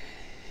 years,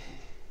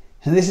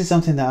 and this is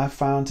something that I've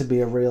found to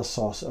be a real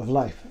source of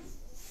life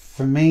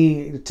for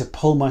me, to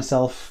pull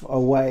myself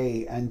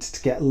away and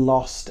to get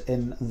lost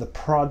in the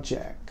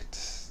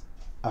project.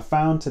 I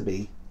found to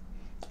be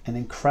an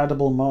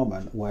incredible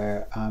moment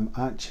where I'm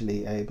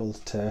actually able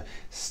to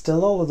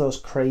still all of those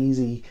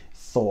crazy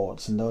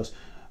thoughts and those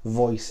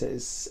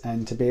voices,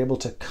 and to be able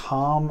to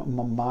calm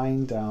my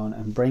mind down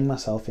and bring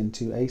myself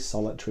into a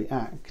solitary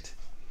act.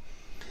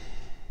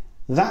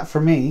 That,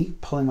 for me,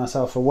 pulling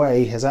myself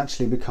away, has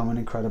actually become an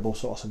incredible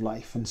source of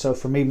life. And so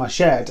for me, my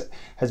shed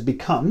has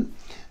become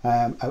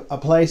a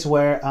place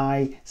where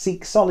I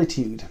seek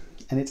solitude.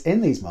 And it's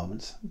in these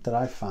moments that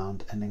I've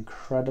found an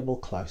incredible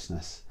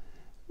closeness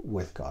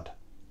with God.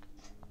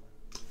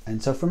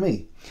 And so for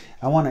me,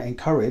 I want to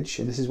encourage,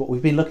 and this is what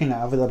we've been looking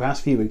at over the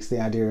past few weeks, the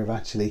idea of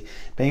actually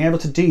being able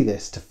to do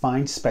this, to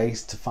find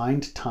space, to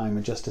find time,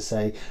 and just to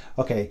say,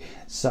 okay,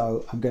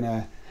 so I'm going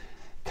to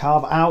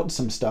carve out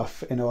some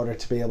stuff in order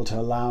to be able to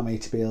allow me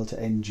to be able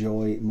to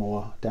enjoy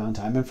more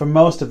downtime. And for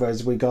most of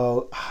us, we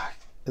go,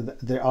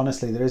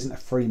 honestly, there isn't a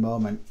free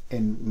moment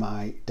in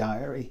my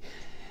diary.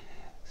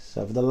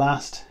 So for the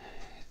last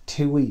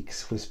 2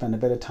 weeks, we spent a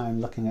bit of time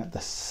looking at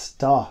the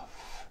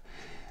stuff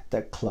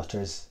that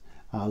clutters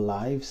our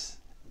lives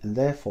and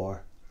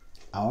therefore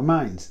our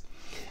minds.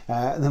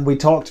 Then we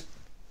talked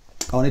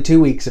only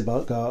 2 weeks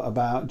ago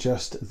about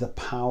just the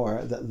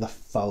power that the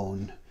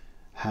phone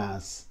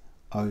has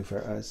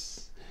over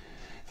us.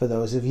 For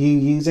those of you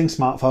using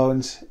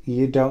smartphones,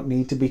 you don't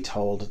need to be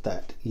told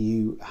that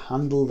you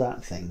handle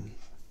that thing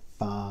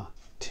far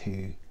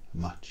too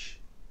much.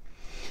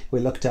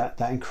 We looked at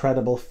that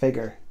incredible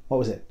figure. What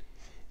was it?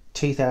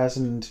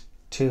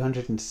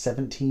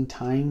 2,217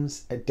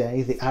 times a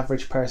day the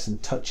average person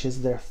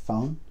touches their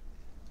phone.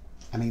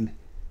 I mean,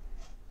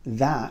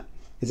 that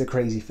is a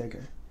crazy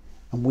figure.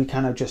 And we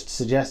kind of just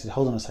suggested,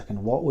 hold on a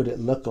second, what would it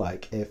look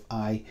like if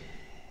I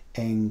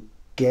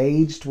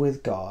engaged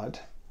with God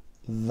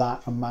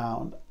that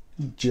amount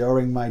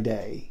during my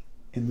day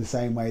in the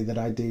same way that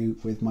I do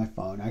with my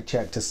phone? I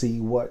check to see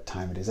what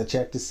time it is. I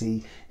check to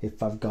see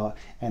if I've got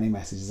any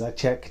messages. I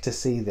check to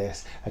see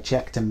this. I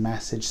check to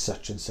message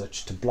such and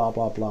such to blah,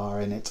 blah, blah.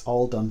 And it's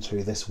all done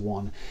through this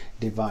one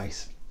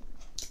device.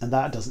 And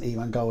that doesn't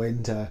even go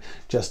into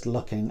just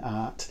looking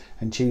at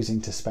and choosing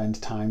to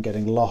spend time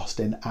getting lost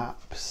in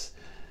apps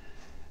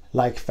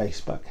like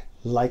Facebook,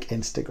 like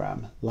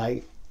Instagram,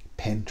 like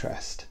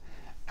Pinterest.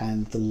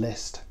 And the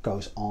list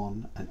goes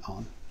on and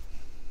on.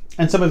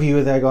 And some of you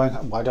are there going,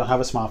 well, I don't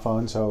have a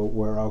smartphone, so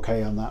we're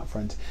okay on that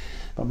front.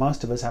 But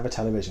most of us have a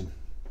television.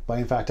 But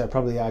in fact, I'd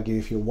probably argue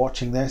if you're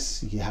watching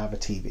this, you have a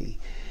TV.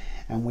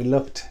 And we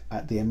looked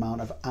at the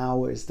amount of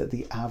hours that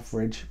the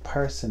average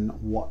person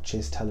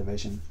watches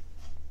television.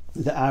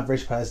 The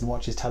average person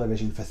watches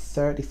television for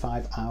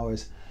 35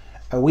 hours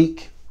a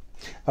week.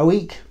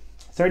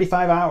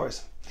 35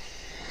 hours.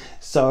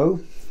 So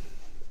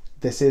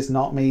this is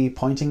not me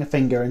pointing a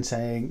finger and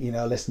saying, you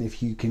know, listen,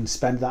 if you can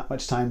spend that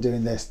much time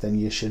doing this, then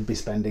you should be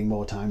spending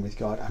more time with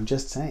God. I'm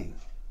just saying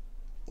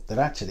that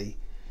actually,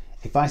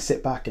 if I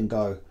sit back and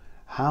go,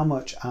 how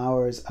much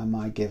hours am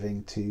I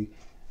giving to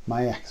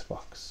my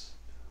Xbox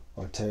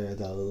or to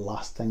the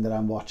last thing that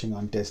I'm watching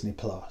on Disney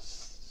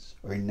Plus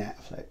or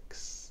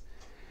Netflix?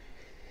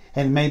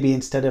 And maybe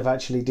instead of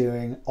actually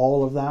doing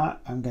all of that,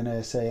 I'm going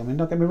to say, I mean,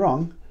 don't get me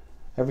wrong,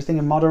 everything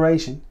in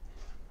moderation,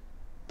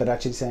 but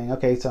actually saying,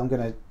 okay, so I'm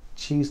going to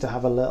choose to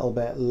have a little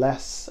bit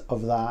less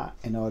of that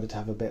in order to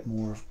have a bit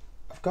more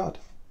of God.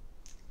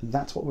 And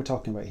that's what we're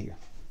talking about here.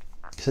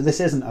 So this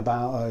isn't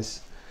about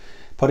us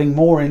putting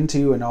more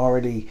into an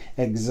already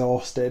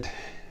exhausted,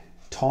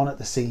 torn at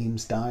the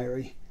seams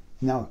diary.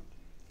 No.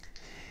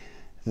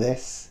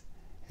 This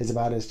is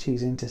about us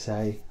choosing to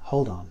say,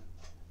 hold on,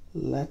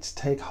 let's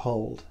take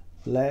hold.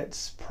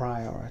 Let's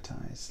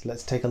prioritize.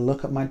 Let's take a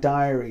look at my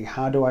diary.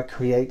 How do I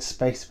create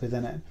space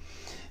within it?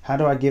 How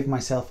do I give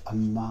myself a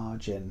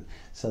margin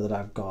so that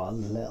I've got a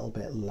little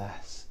bit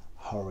less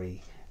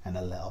hurry and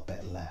a little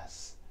bit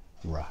less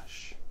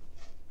rush?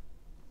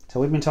 So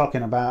we've been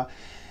talking about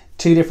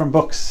 2 different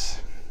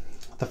books.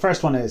 The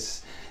first one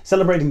is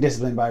Celebrating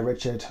Discipline by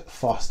Richard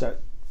Foster.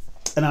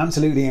 An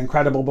absolutely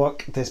incredible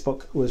book. This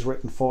book was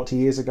written 40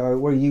 years ago.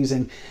 We're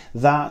using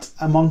that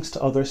amongst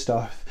other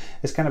stuff.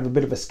 It's kind of a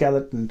bit of a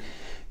skeleton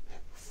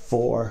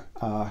for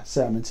our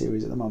sermon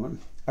series at the moment.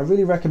 I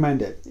really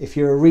recommend it. If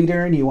you're a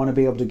reader and you want to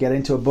be able to get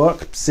into a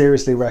book,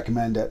 seriously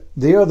recommend it.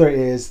 The other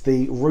is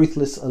The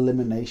Ruthless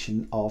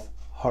Elimination of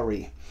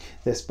Hurry.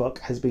 This book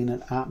has been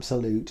an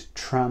absolute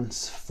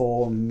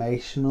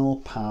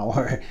transformational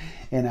power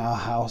in our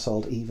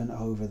household, even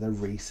over the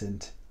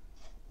recent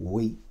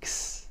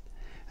weeks.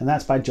 And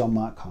that's by John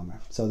Mark Comer.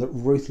 So The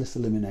Ruthless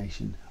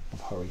Elimination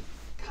of Hurry.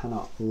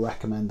 Cannot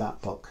recommend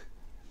that book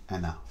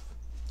enough.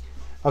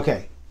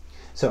 Okay,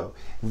 so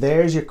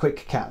there's your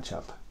quick catch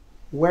up.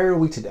 Where are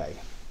we today?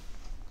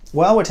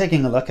 Well, we're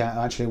taking a look at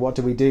actually what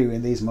do we do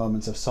in these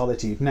moments of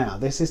solitude. Now,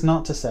 this is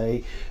not to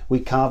say we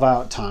carve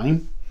out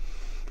time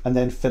and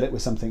then fill it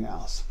with something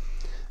else.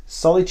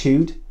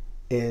 Solitude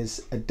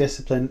is a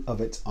discipline of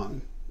its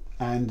own.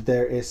 And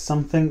there is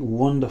something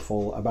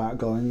wonderful about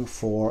going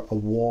for a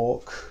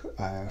walk,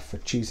 for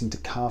choosing to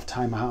carve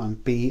time out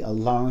and be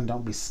alone.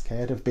 Don't be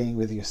scared of being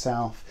with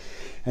yourself,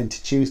 and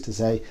to choose to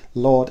say,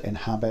 Lord,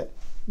 inhabit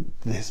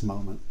this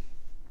moment.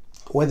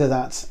 Whether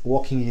that's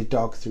walking your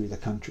dog through the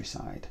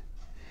countryside,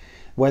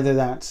 whether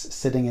that's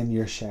sitting in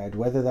your shed,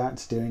 whether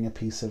that's doing a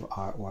piece of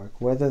artwork,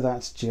 whether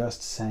that's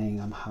just saying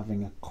I'm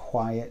having a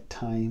quiet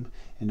time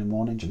in the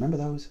morning. Do you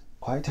remember those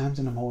quiet times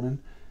in the morning?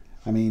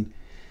 I mean,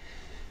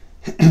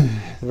 the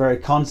very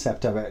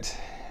concept of it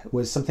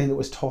was something that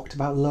was talked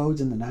about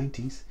loads in the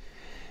 90s,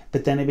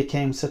 but then it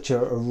became such a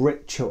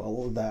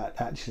ritual that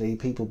actually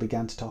people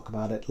began to talk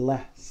about it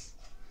less.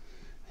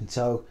 And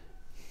so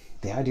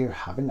the idea of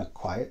having a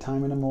quiet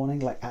time in the morning,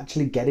 like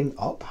actually getting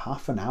up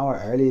half an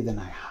hour earlier than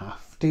I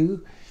have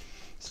to,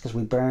 it's because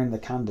we burn the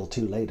candle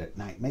too late at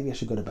night. Maybe I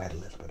should go to bed a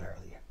little bit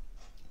earlier.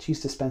 Choose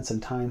to spend some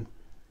time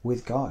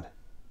with God,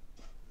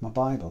 my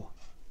Bible,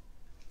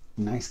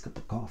 nice cup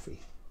of coffee,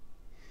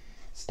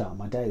 start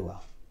my day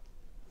well.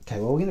 Okay,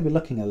 well, we're going to be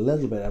looking a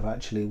little bit of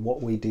actually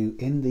what we do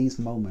in these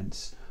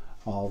moments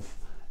of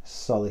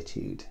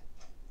solitude.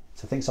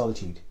 So I think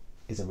solitude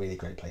is a really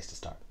great place to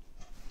start.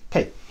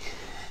 Okay,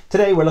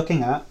 today we're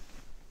looking at,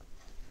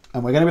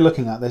 and we're going to be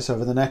looking at this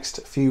over the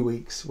next few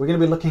weeks, we're going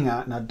to be looking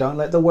at, now don't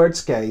let the word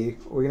scare you,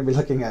 we're going to be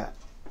looking at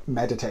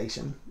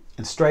meditation.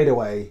 And straight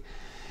away,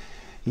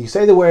 you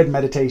say the word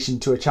meditation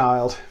to a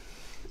child,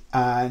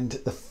 and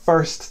the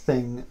first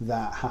thing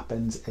that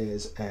happens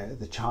is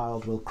the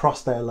child will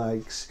cross their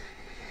legs,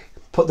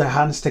 put their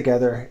hands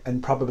together,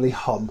 and probably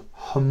hum.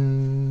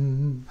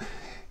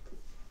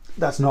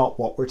 That's not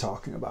what we're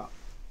talking about.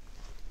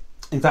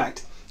 In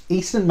fact,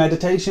 Eastern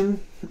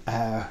meditation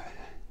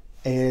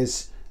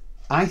is,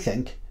 I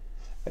think,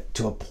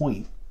 to a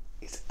point,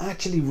 it's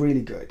actually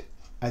really good,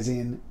 as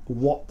in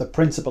what the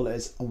principle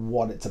is and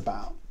what it's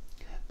about.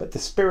 But the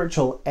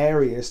spiritual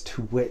areas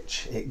to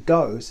which it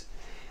goes,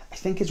 I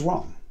think is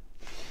wrong.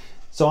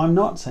 So I'm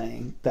not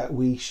saying that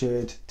we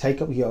should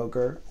take up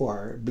yoga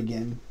or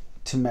begin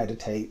to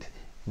meditate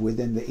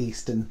within the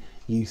Eastern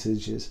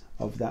usages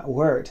of that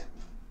word.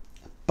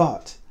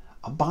 But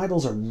our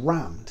Bibles are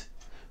rammed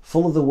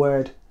full of the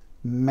word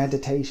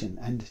meditation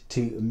and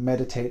to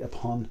meditate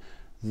upon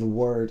the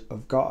Word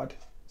of God.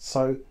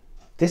 So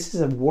this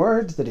is a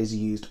word that is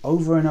used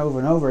over and over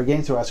and over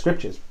again through our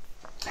scriptures.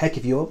 Heck,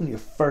 if you open your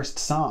first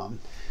Psalm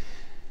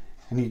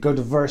and you go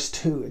to verse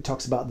 2, it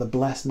talks about the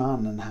blessed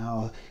man and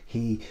how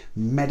he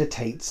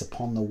meditates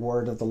upon the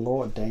word of the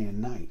Lord day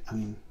and night. I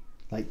mean,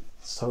 like,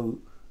 so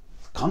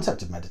the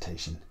concept of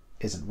meditation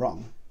isn't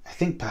wrong. I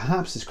think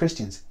perhaps as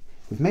Christians,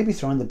 we've maybe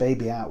thrown the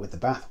baby out with the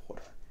bathwater.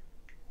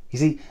 You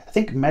see, I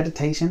think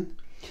meditation,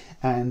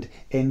 and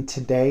in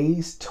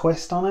today's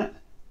twist on it,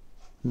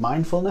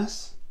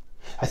 mindfulness,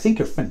 I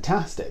think are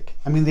fantastic.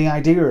 I mean, the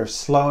idea of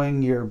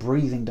slowing your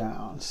breathing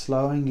down,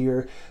 slowing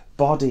your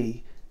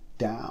body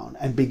down,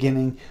 and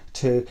beginning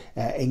to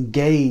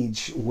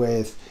engage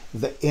with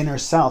the inner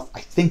self, I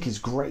think is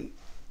great.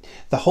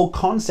 The whole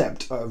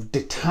concept of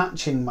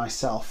detaching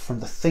myself from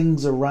the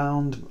things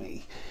around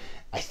me,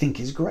 I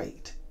think is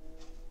great.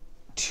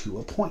 To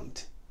a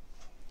point.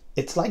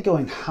 It's like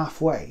going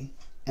halfway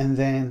and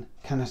then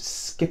kind of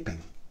skipping.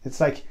 It's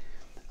like,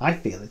 I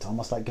feel it's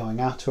almost like going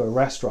out to a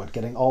restaurant,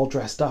 getting all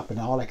dressed up and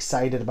all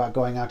excited about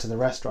going out to the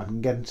restaurant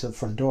and getting to the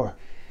front door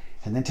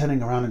and then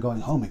turning around and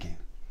going home again.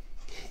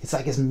 It's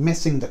like it's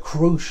missing the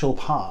crucial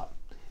part,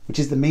 which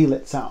is the meal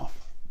itself.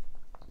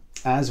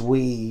 As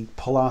we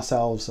pull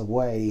ourselves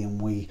away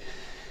and we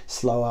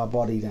slow our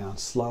body down,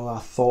 slow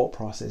our thought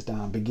process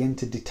down, begin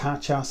to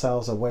detach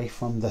ourselves away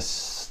from the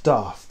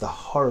stuff, the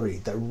hurry,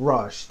 the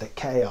rush, the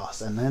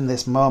chaos, and in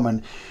this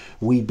moment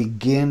we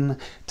begin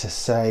to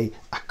say,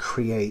 I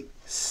create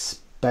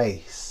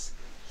space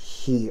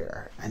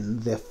here,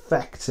 and the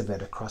effects of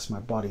it across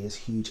my body is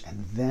huge.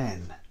 And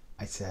then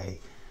I say,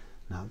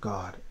 now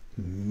God,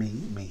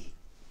 meet me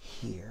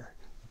here,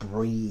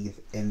 breathe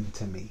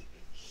into me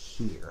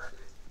here.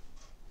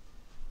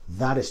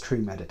 That is true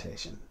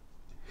meditation.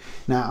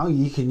 Now,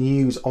 you can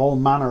use all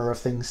manner of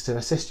things to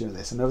assist you in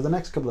this, and over the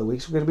next couple of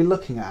weeks we're going to be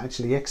looking at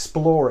actually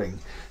exploring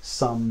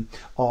some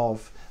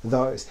of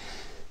those.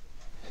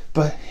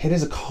 But it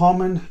is a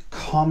common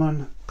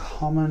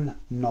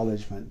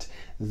acknowledgement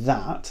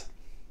that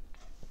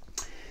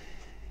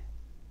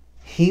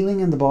healing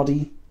in the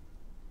body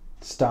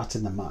starts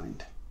in the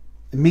mind,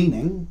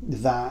 meaning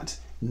that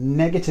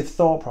negative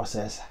thought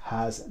process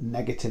has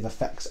negative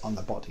effects on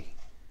the body.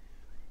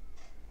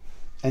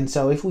 And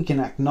so if we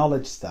can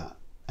acknowledge that,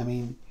 I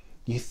mean,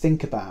 you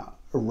think about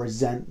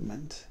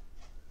resentment,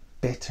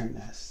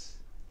 bitterness,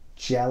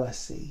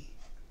 jealousy,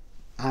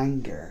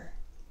 anger.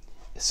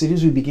 As soon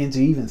as we begin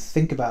to even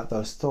think about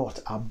those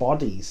thoughts, our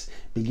bodies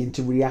begin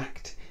to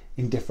react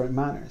in different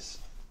manners.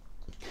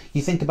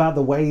 You think about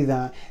the way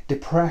that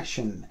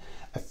depression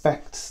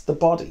affects the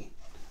body.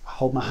 I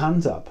hold my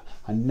hands up.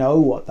 I know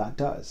what that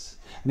does.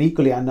 And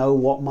equally, I know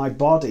what my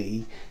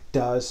body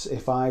does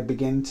if I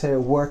begin to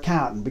work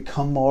out and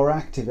become more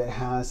active. It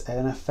has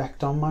an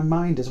effect on my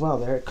mind as well.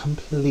 They're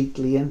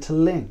completely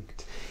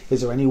interlinked.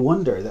 Is there any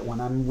wonder that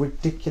when I'm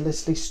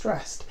ridiculously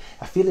stressed,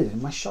 I feel it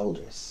in my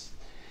shoulders?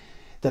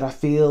 That I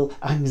feel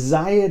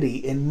anxiety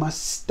in my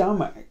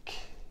stomach?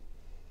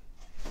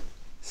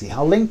 See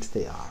how linked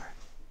they are.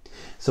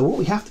 So what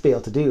we have to be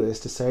able to do is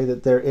to say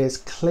that there is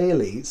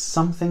clearly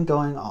something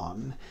going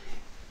on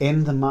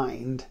in the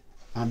mind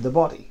and the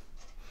body.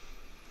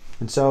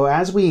 And so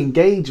as we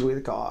engage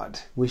with God,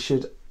 we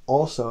should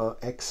also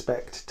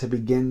expect to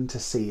begin to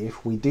see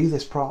if we do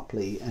this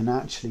properly and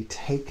actually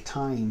take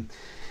time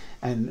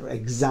and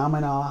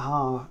examine our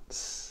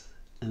hearts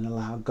and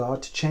allow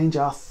God to change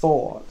our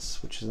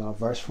thoughts, which is our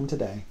verse from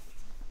today,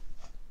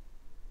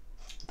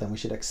 then we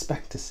should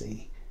expect to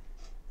see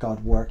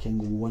God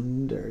working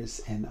wonders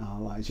in our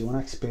lives, you want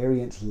to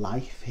experience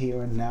life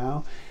here and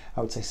now,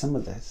 I would say some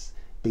of this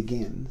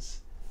begins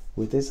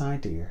with this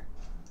idea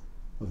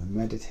of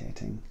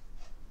meditating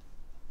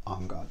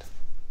on God.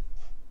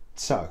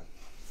 So,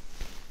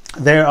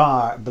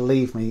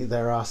 believe me,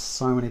 there are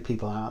so many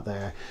people out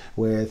there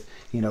with,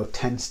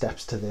 10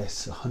 steps to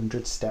this,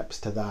 100 steps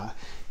to that,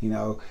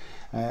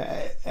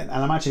 and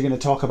I'm actually going to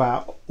talk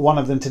about one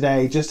of them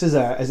today, just as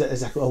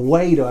a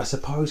way to, I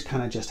suppose,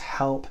 kind of just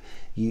help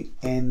you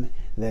in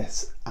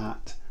this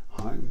at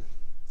home.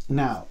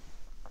 Now,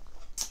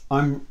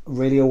 I'm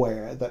really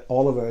aware that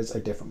all of us are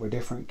different. We're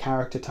different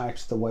character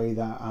types. The way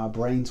that our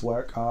brains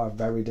work are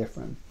very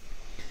different.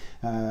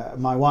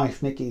 My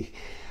wife, Nikki,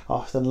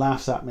 often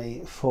laughs at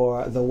me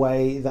for the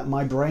way that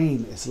my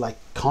brain is like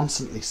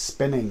constantly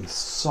spinning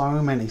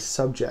so many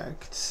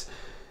subjects,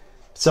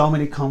 so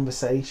many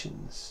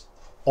conversations,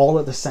 all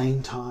at the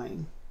same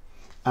time.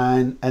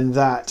 And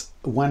that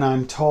when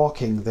I'm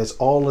talking, there's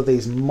all of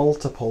these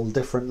multiple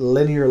different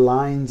linear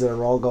lines that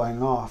are all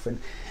going off. And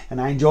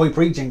I enjoy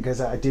preaching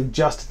because I do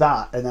just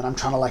that. And then I'm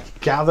trying to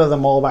like gather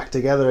them all back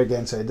together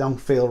again so it don't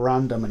feel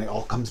random and it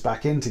all comes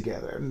back in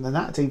together. And then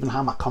that's even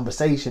how my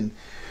conversation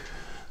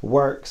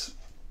works.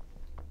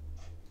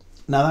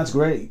 Now that's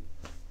great.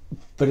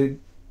 But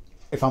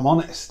if I'm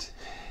honest,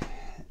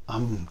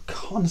 I'm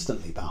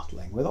constantly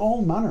battling with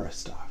all manner of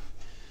stuff.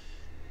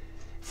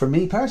 For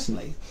me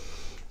personally,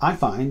 I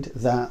find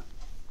that,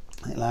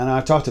 and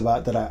I've talked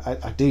about that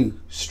I do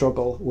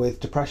struggle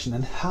with depression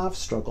and have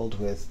struggled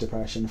with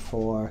depression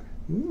for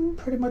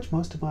pretty much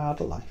most of my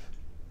adult life.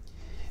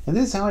 And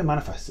this is how it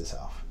manifests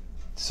itself.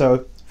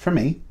 So for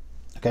me,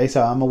 okay,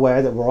 so I'm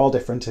aware that we're all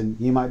different, and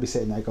you might be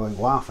sitting there going,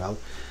 wow, Phil,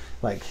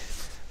 like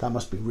that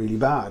must be really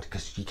bad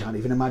because you can't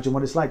even imagine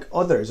what it's like.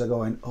 Others are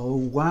going, oh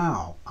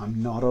wow,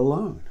 I'm not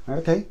alone.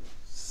 Okay,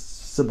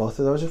 so both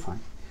of those are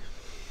fine.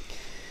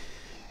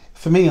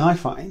 For me, I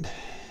find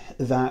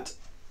that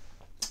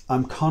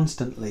I'm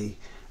constantly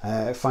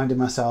finding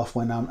myself,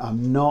 when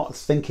I'm not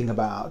thinking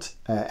about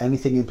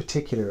anything in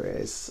particular,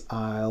 is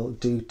I'll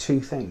do two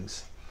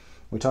things.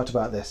 We talked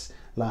about this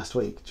last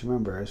week. Do you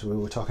remember, as we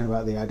were talking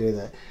about the idea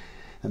that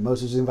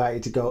Moses was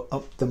invited to go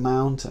up the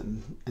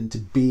mountain and to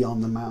be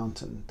on the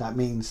mountain. That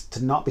means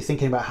to not be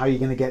thinking about how you're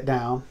going to get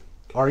down,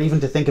 or even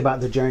to think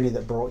about the journey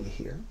that brought you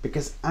here,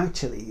 because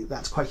actually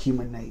that's quite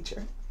human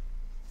nature.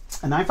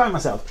 And I find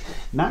myself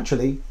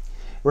naturally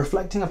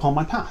reflecting upon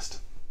my past.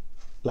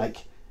 Like,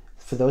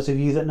 for those of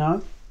you that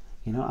know,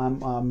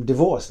 I'm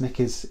divorced. Nick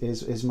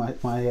is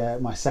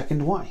my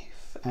second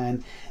wife,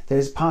 and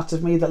there's parts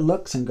of me that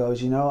looks and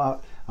goes,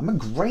 I'm a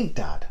great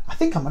dad. I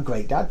think I'm a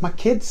great dad. My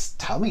kids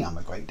tell me I'm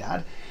a great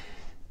dad.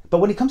 But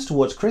when it comes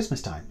towards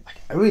Christmas time,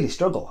 I really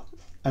struggle.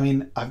 I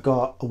mean, I've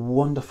got a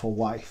wonderful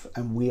wife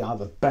and we are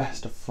the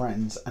best of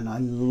friends, and I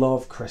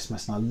love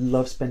Christmas and I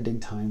love spending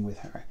time with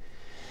her.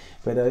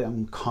 But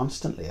I'm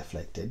constantly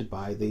afflicted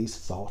by these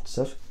thoughts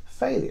of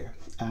failure,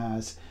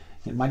 as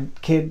my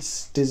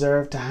kids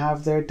deserve to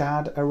have their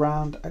dad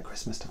around at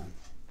Christmas time.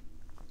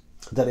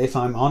 That if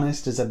I'm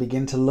honest, as I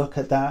begin to look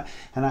at that,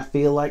 and I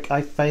feel like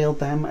I failed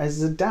them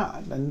as a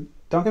dad, and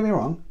don't get me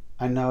wrong,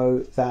 I know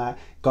that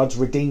God's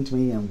redeemed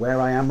me and where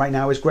I am right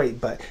now is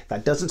great, but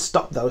that doesn't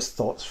stop those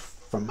thoughts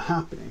from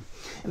happening.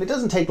 And it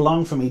doesn't take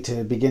long for me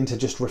to begin to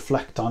just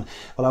reflect on,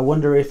 well, I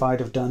wonder if I'd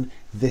have done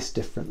this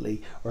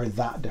differently or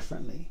that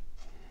differently.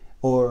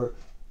 Or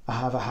I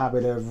have a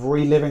habit of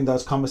reliving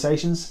those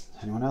conversations.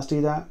 Anyone else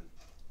do that?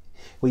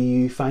 Where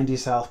you find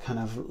yourself kind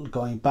of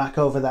going back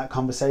over that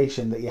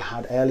conversation that you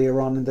had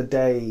earlier on in the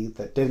day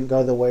that didn't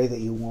go the way that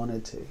you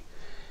wanted to.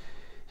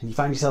 And you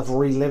find yourself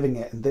reliving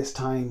it, and this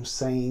time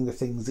saying the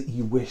things that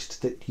you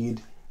wished that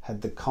you'd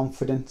had the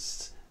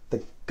confidence,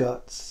 the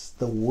guts,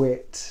 the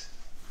wit,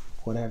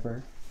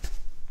 whatever.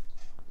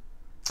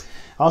 I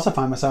also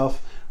find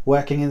myself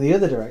working in the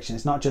other direction.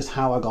 It's not just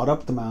how I got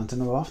up the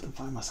mountain. I often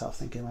find myself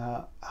thinking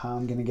about how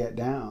I'm going to get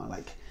down,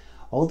 like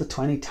all the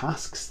 20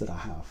 tasks that I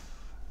have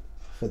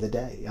for the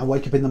day. I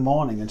wake up in the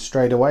morning and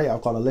straight away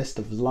I've got a list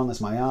of as long as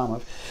my arm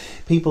of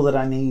people that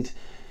I need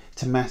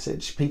to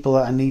message, people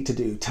that I need to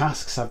do,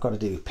 tasks I've got to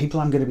do, people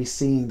I'm going to be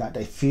seeing that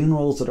day,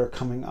 funerals that are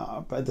coming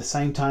up, at the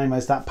same time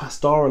as that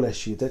pastoral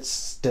issue that's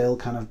still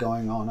kind of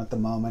going on at the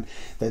moment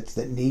that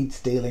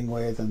needs dealing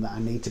with, and that I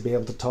need to be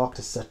able to talk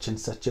to such and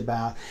such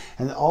about.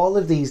 And all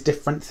of these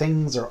different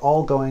things are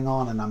all going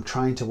on, and I'm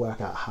trying to work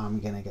out how I'm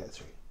going to get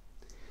through.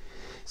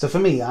 So for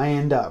me, I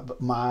end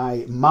up,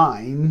 my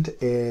mind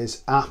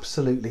is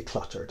absolutely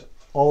cluttered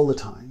all the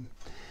time.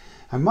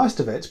 And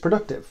most of it's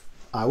productive.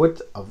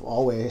 I've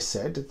always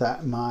said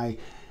that my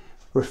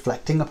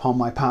reflecting upon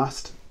my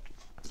past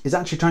is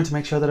actually trying to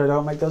make sure that I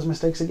don't make those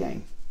mistakes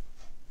again.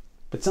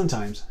 But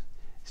sometimes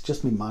it's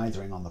just me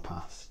mithering on the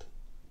past.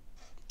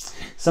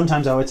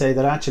 Sometimes I would say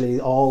that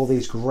actually all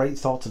these great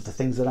thoughts of the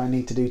things that I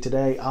need to do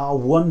today are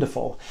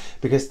wonderful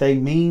because they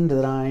mean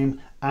that I'm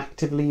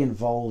actively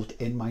involved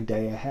in my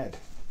day ahead.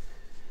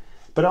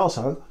 But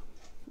also,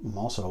 I'm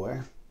also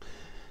aware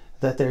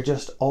that there are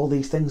just all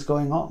these things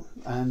going on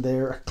and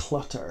they're a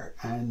clutter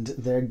and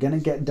they're going to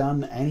get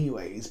done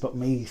anyways, but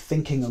me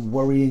thinking and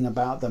worrying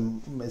about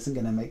them isn't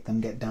going to make them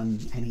get done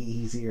any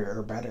easier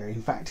or better.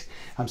 In fact,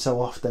 I'm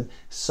so often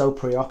so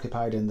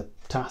preoccupied in the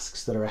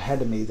tasks that are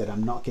ahead of me that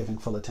I'm not giving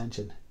full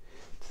attention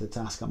to the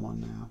task I'm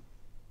on now.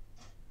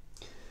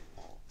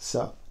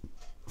 So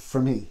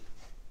for me,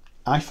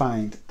 I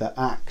find the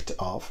act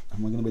of,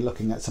 and we're going to be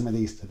looking at some of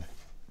these today,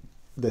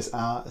 this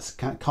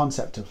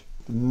concept of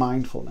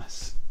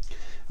mindfulness,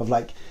 of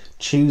like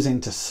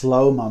choosing to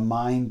slow my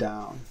mind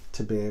down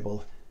to be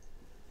able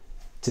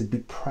to be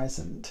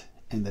present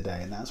in the day.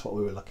 And that's what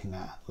we were looking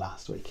at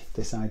last week,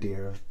 this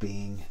idea of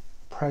being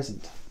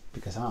present,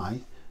 because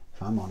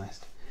if I'm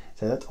honest,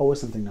 so that's always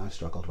something that I've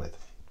struggled with.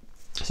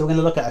 So we're going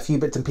to look at a few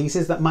bits and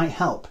pieces that might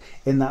help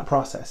in that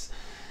process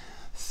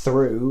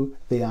through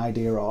the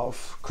idea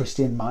of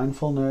Christian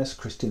mindfulness,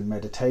 Christian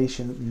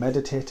meditation,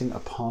 meditating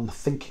upon,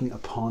 thinking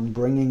upon,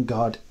 bringing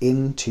God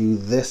into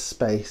this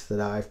space that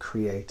I've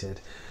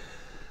created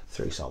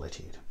through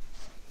solitude.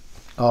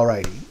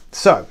 Alrighty,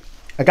 so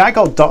a guy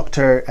called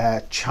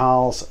Dr.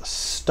 Charles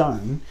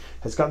Stone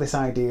has got this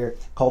idea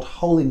called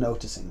holy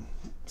noticing.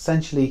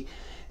 Essentially,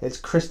 it's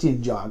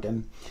Christian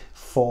jargon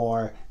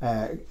for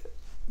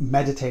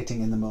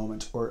meditating in the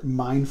moment, or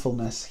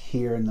mindfulness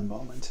here in the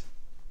moment.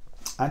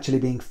 Actually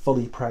being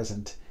fully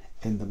present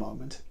in the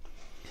moment.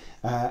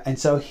 And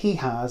so he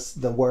has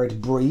the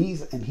word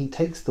breathe, and he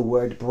takes the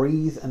word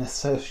breathe and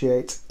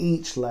associates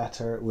each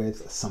letter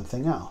with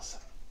something else.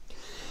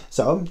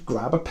 So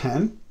grab a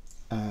pen.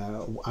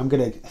 I'm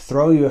going to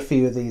throw you a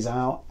few of these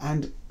out,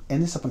 and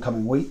in this up and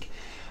coming week,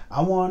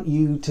 I want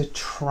you to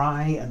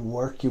try and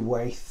work your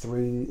way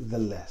through the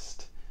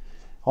list.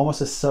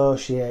 Almost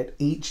associate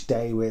each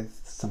day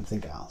with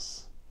something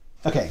else.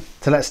 Okay,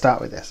 so let's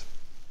start with this.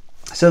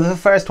 So the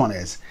first one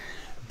is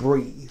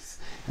breathe.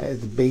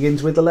 It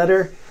begins with the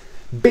letter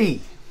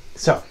B.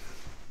 So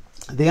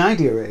the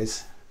idea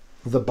is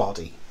the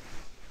body.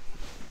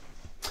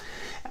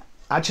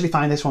 I actually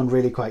find this one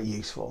really quite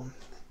useful.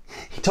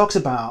 He talks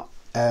about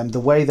the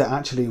way that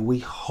actually we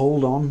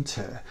hold on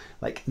to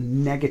like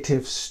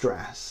negative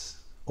stress,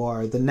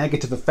 or the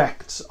negative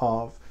effects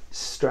of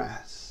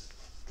stress.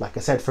 Like I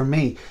said, for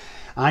me,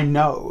 I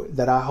know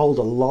that I hold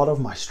a lot of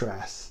my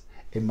stress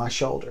in my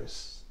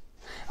shoulders.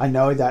 I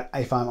know that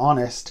if I'm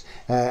honest,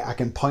 I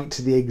can point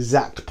to the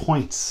exact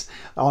points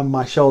on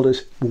my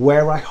shoulders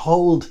where I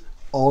hold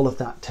all of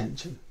that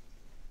tension.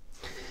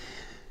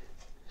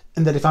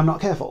 And that if I'm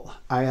not careful,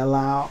 I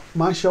allow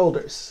my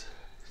shoulders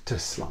to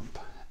slump.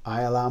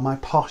 I allow my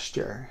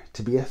posture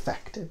to be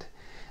affected,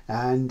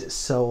 and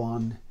so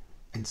on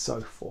and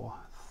so forth.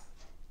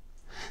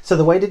 So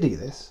the way to do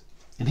this,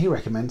 and he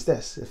recommends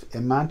this,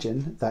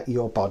 imagine that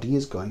your body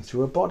is going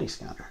through a body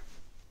scanner.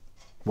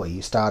 Well,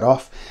 you start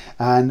off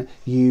and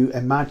you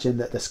imagine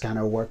that the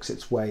scanner works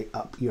its way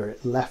up your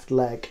left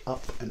leg,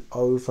 up and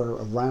over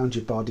around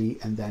your body,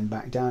 and then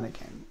back down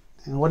again.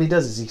 And what he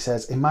does is he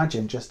says,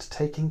 imagine just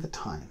taking the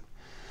time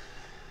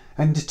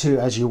and to,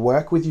 as you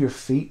work with your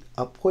feet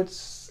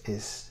upwards,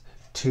 is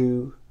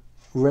to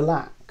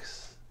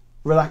relax.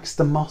 Relax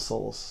the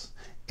muscles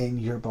in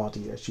your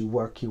body as you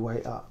work your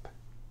way up.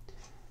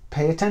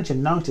 Pay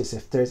attention, notice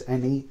if there's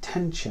any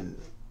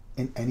tension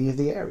in any of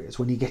the areas.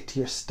 When you get to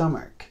your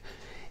stomach,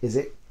 is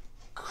it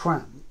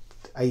cramped?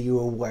 Are you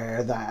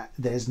aware that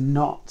there's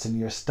knots in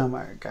your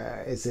stomach?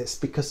 Is this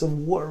because of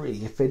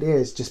worry? If it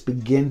is, just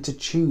begin to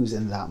choose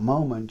in that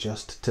moment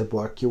just to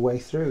work your way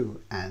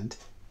through and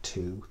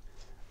to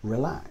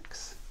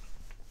relax.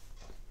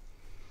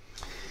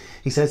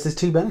 He says there's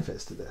two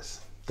benefits to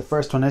this. The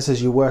first one is,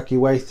 as you work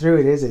your way through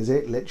it, is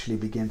it literally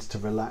begins to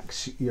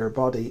relax your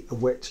body,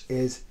 which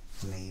is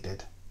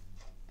needed.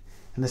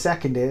 And the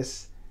second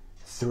is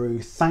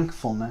through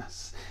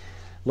thankfulness.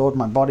 Lord,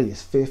 my body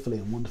is fearfully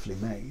and wonderfully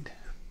made.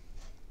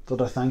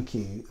 Lord, I thank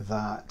you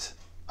that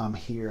I'm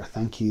here. I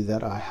thank you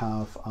that I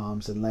have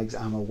arms and legs.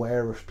 I'm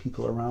aware of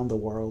people around the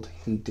world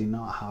who do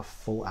not have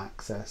full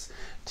access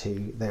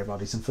to their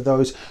bodies. And for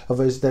those of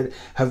us that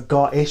have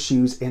got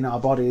issues in our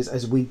bodies,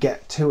 as we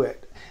get to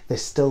it,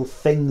 there's still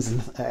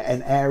things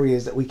and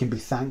areas that we can be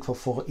thankful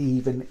for,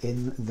 even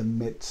in the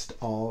midst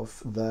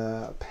of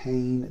the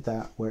pain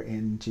that we're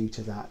in due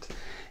to that.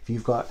 If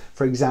you've got,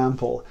 for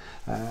example,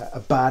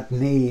 a bad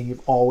knee, and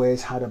you've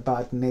always had a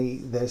bad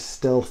knee, there's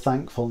still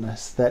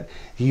thankfulness that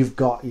you've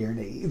got your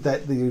knee,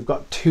 that you've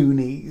got two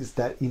knees,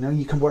 that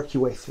you can work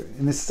your way through.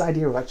 And this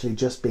idea of actually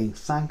just being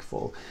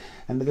thankful,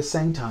 and at the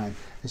same time,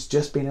 it's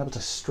just being able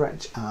to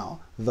stretch out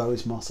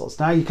those muscles.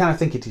 Now you kind of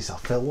think to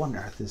yourself, Phil, what on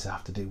earth does this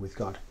have to do with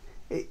God?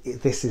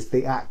 This is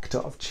the act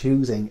of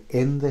choosing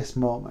in this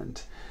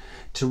moment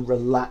to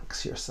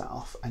relax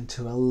yourself and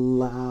to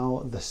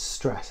allow the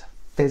stress,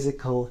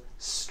 physical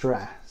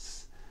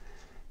stress,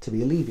 to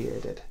be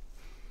alleviated.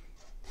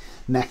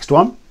 Next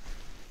one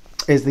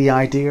is the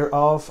idea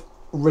of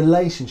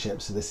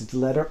relationships. So this is the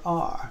letter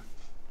R.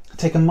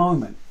 Take a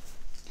moment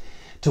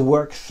to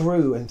work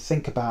through and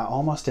think about,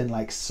 almost in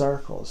like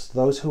circles,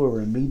 those who are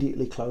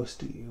immediately close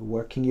to you,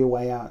 working your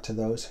way out to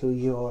those who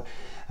you're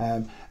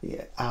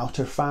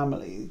outer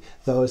family,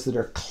 those that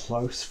are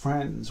close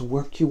friends.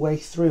 Work your way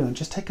through and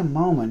just take a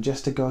moment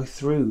just to go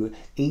through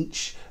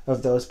each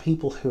of those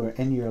people who are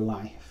in your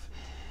life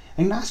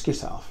and ask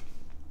yourself,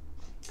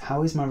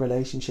 how is my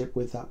relationship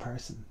with that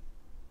person?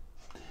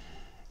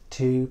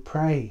 To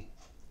pray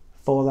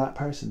for that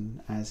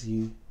person as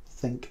you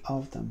think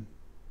of them.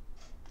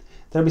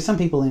 There'll be some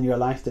people in your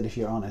life that, if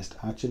you're honest,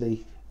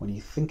 actually, when you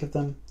think of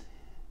them,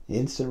 the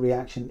instant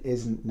reaction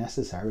isn't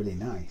necessarily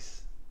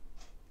nice.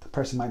 The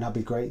person might not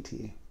be great to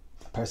you.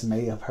 The person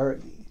may have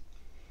hurt you.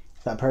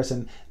 That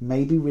person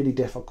may be really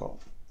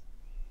difficult.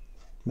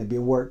 Maybe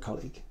a work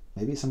colleague.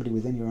 Maybe it's somebody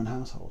within your own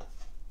household.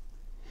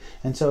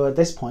 And so at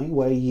this point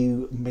where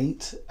you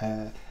meet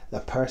the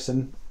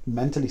person,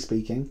 mentally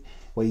speaking,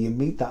 where you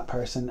meet that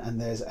person and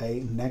there's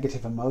a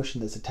negative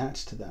emotion that's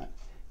attached to that,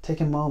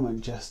 take a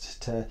moment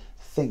just to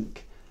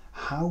think,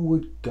 how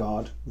would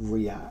God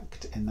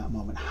react in that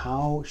moment?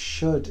 How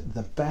should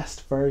the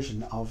best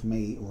version of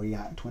me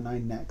react when I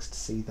next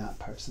see that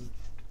person?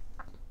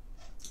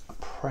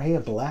 Pray a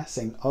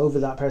blessing over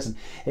that person.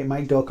 It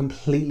might go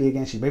completely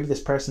against you. Maybe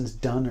this person's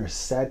done or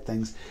said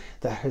things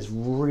that has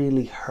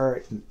really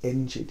hurt and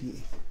injured you.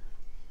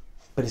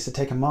 But it's to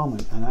take a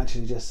moment and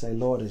actually just say,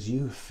 Lord, as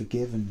you've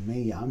forgiven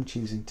me, I'm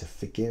choosing to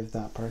forgive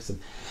that person,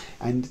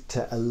 and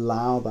to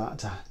allow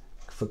that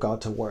for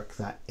God to work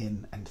that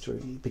in and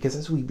through you. Because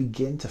as we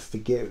begin to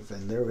forgive,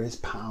 and there is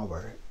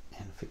power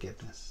in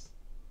forgiveness,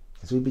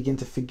 as we begin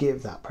to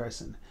forgive that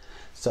person,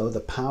 so the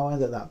power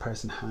that that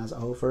person has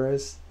over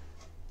us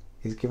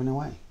is given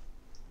away,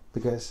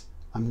 because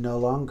I'm no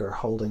longer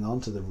holding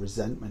on to the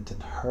resentment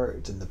and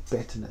hurt and the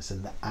bitterness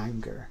and the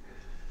anger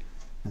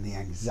and the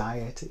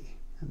anxiety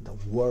and the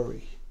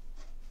worry.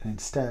 And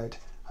instead,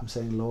 I'm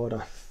saying, Lord,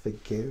 I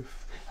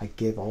forgive. I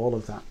give all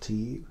of that to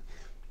you.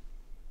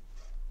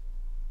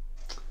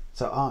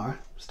 So R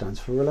stands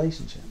for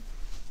relationship.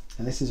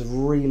 And this is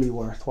really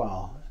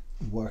worthwhile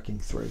working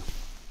through.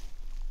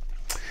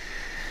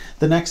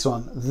 The next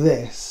one,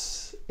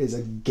 this is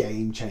a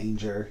game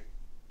changer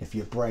if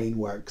your brain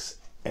works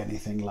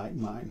anything like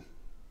mine.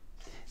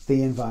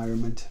 The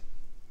environment.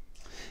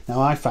 Now,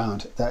 I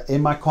found that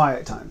in my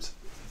quiet times,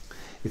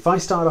 if I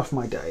start off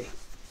my day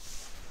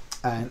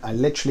and I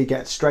literally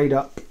get straight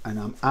up and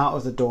I'm out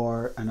of the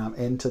door and I'm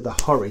into the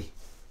hurry,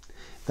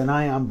 then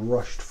I am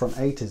rushed from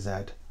A to Z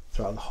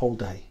throughout the whole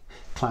day.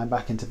 Climb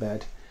back into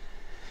bed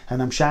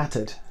and I'm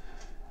shattered,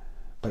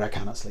 but I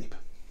cannot sleep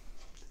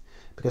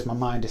because my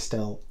mind is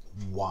still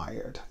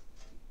wired.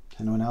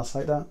 Anyone else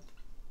like that?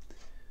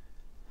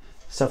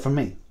 So for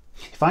me,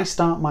 if I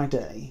start my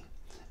day,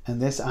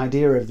 and this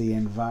idea of the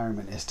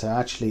environment is to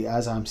actually,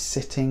 as I'm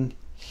sitting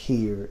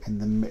here in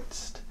the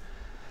midst,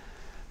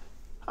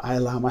 I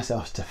allow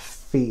myself to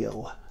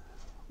feel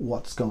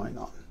what's going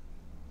on.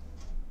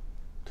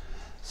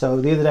 So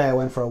the other day I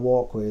went for a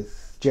walk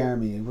with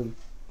Jeremy, and we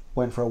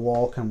went for a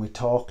walk and we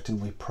talked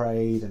and we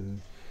prayed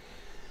and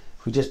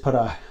we just put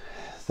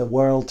the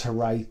world to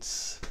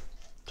rights,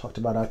 talked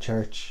about our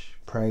church,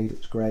 prayed, it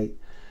was great.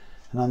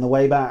 And on the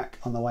way back,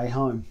 on the way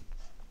home,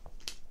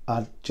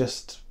 I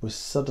just was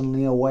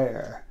suddenly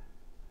aware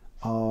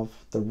of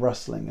the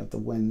rustling of the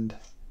wind,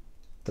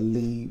 the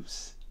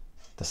leaves,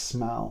 the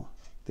smell,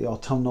 the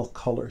autumnal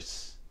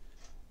colours.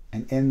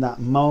 And in that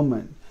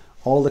moment,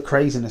 all the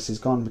craziness is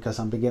gone because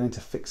I'm beginning to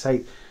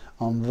fixate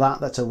on that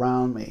that's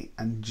around me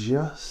and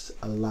just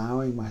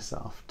allowing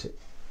myself to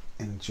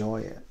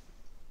enjoy it.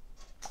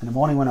 In the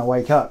morning when I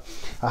wake up,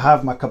 I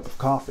have my cup of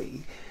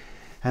coffee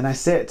and I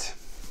sit,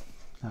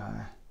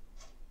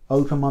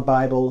 open my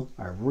Bible,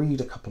 I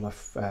read a couple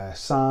of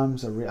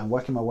Psalms, I'm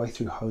working my way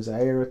through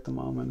Hosea at the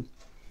moment.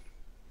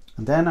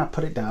 And then I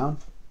put it down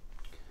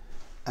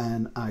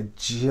and I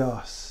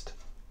just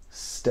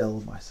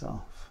still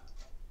myself.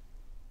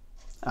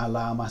 I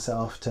allow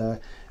myself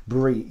to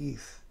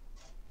breathe.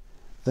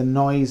 The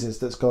noises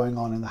that's going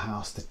on in the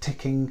house, the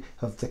ticking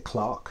of the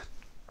clock,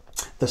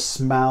 the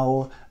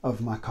smell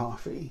of my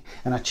coffee.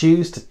 And I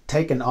choose to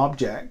take an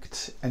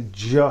object and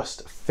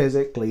just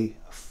physically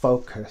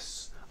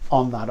focus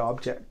on that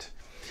object,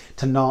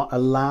 to not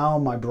allow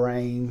my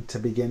brain to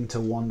begin to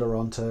wander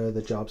onto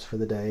the jobs for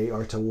the day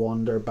or to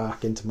wander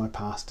back into my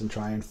past and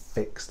try and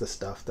fix the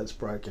stuff that's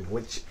broken,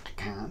 which I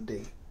can't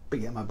do, but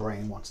yet my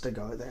brain wants to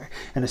go there.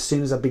 And as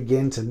soon as I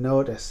begin to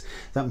notice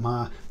that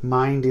my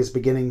mind is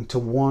beginning to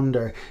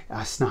wander,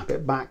 I snap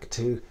it back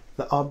to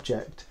the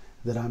object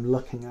that I'm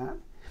looking at.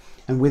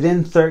 And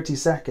within 30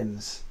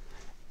 seconds,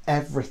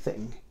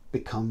 everything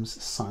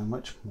becomes so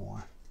much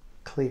more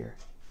clear.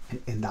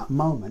 And in that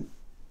moment,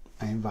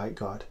 I invite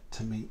God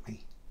to meet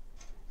me.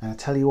 And I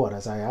tell you what,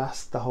 as I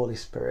ask the Holy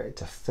Spirit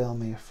to fill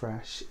me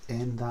afresh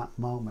in that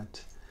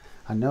moment,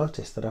 I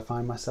notice that I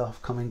find myself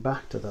coming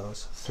back to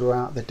those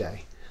throughout the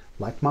day,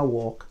 like my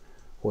walk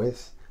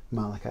with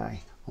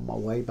Malachi on my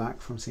way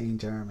back from seeing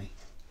Jeremy.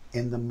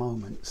 In the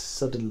moment,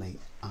 suddenly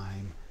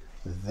I'm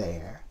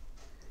there.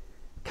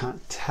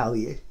 Can't tell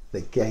you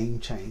the game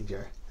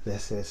changer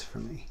this is for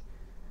me.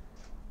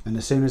 And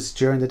as soon as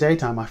during the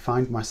daytime I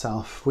find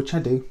myself, which I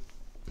do,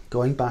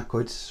 going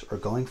backwards or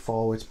going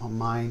forwards, my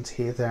mind's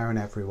here, there and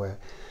everywhere,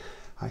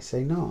 I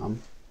say, no,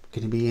 I'm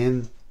going to be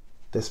in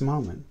this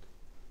moment.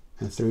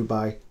 And through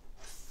by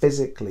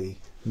physically,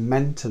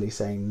 mentally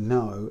saying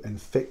no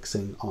and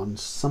fixing on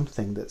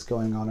something that's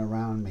going on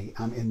around me,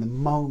 I'm in the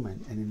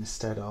moment and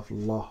instead of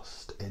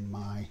lost in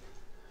my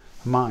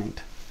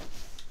mind.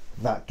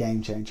 That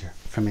game changer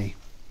for me.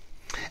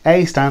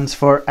 A stands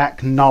for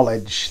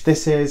acknowledge.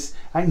 This is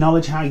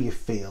acknowledge how you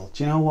feel.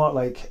 Do you know what,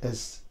 like,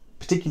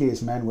 particularly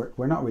as men,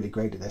 we're not really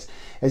great at this.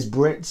 As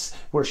Brits,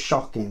 we're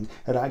shocking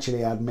at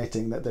actually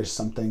admitting that there's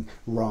something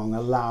wrong,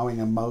 allowing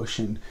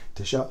emotion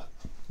to show.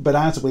 But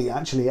as we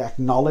actually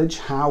acknowledge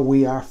how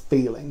we are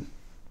feeling,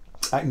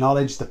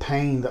 acknowledge the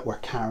pain that we're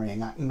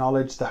carrying,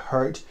 acknowledge the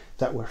hurt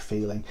that we're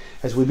feeling,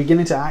 as we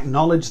begin to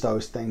acknowledge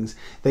those things,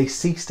 they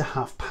cease to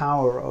have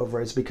power over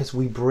us because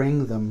we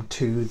bring them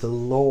to the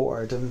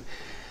Lord. And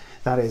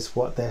that is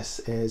what this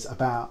is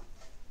about.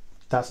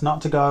 That's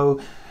not to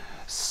go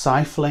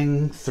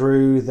siphoning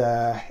through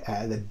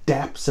the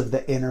depths of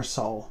the inner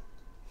soul,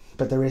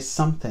 but there is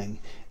something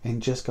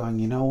in just going,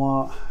 you know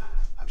what,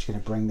 I'm just going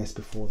to bring this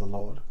before the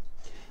Lord.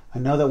 I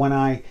know that when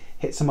I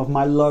hit some of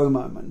my low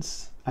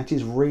moments, actually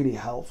it's really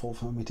helpful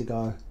for me to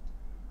go,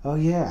 oh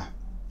yeah,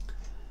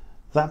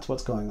 that's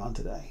what's going on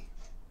today.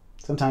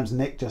 Sometimes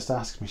Nick just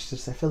asks me, she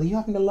just says, Phil, are you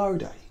having a low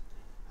day?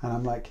 And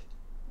I'm like,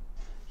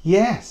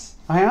 yes,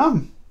 I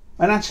am.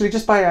 And actually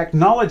just by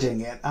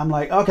acknowledging it, I'm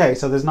like, okay,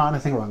 so there's not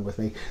anything wrong with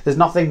me. There's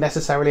nothing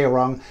necessarily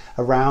wrong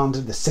around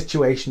the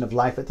situation of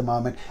life at the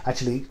moment.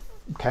 Actually,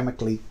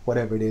 chemically,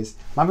 whatever it is,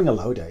 I'm having a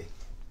low day.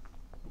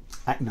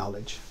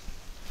 Acknowledge.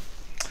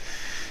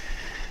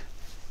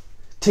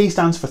 T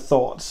stands for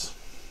thoughts.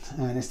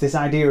 And it's this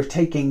idea of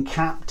taking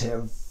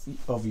captive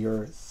of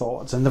your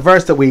thoughts. And the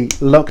verse that we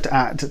looked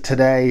at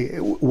today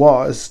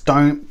was,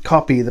 don't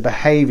copy the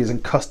behaviors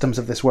and customs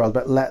of this world,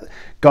 but let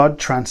God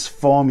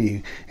transform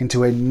you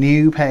into a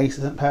new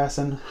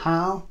person.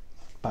 How?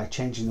 By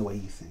changing the way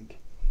you think.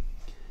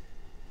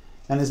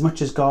 And as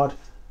much as God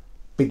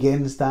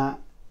begins that,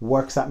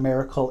 works that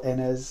miracle in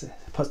us,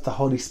 puts the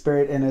Holy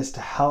Spirit in us to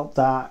help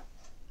that,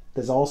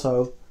 there's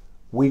also,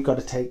 we've got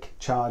to take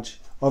charge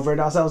over it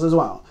ourselves as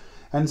well.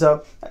 And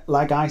so,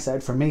 like I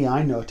said, for me,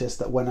 I noticed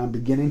that when I'm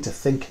beginning to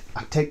think,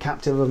 I take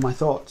captive of my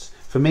thoughts.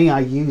 For me,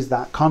 I use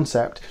that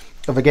concept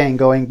of, again,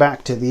 going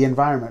back to the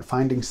environment,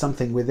 finding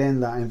something within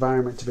that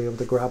environment to be able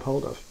to grab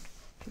hold of.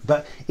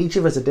 But each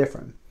of us are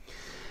different.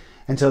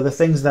 And so the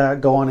things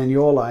that go on in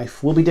your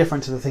life will be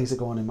different to the things that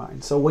go on in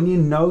mine. So when you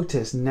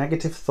notice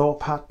negative thought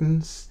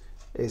patterns,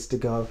 is to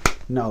go,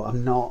 no,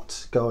 I'm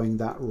not going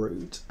that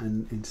route.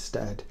 And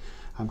instead,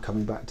 I'm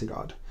coming back to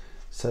God.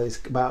 So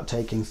it's about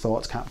taking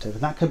thoughts captive.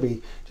 And that could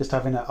be just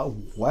having a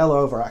well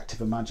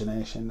overactive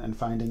imagination and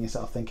finding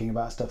yourself thinking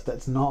about stuff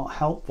that's not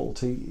helpful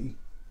to you.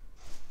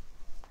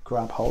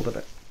 Grab hold of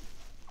it.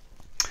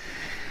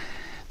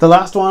 The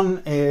last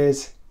one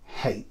is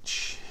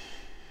H.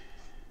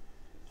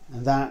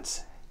 And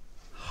that's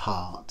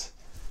heart.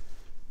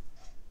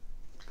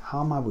 How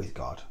am I with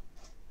God?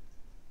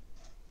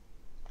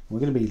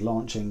 We're going to be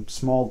launching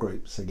small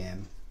groups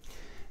again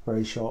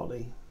very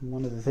shortly.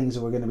 One of the things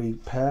that we're going to be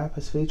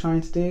purposefully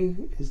trying to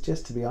do is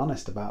just to be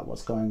honest about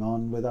what's going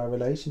on with our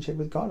relationship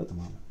with God at the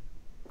moment.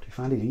 Do you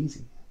find it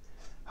easy?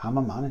 How am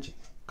I managing?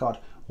 God,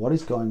 what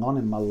is going on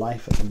in my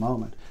life at the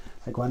moment?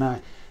 Like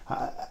when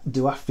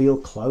do I feel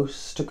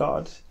close to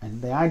God?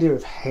 And the idea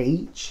of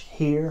H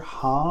here,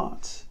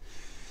 heart,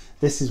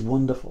 this is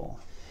wonderful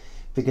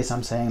because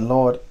I'm saying,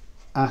 Lord,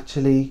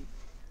 actually,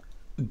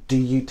 do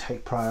you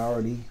take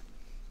priority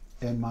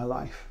in my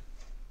life?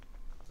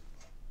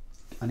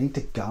 I need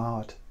to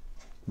guard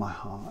my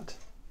heart.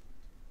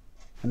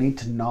 I need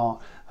to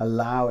not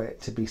allow it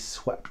to be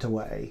swept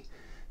away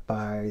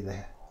by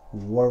the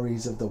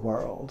worries of the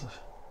world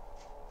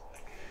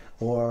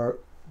or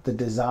the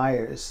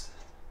desires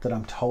that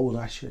I'm told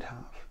I should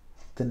have.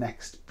 The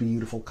next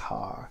beautiful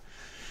car,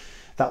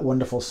 that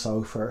wonderful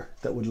sofa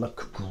that would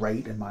look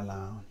great in my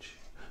lounge,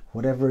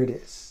 whatever it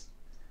is.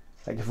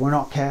 Like if we're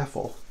not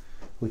careful,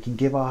 we can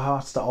give our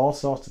hearts to all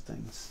sorts of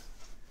things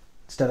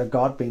instead of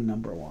God being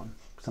number one.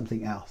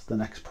 Something else, the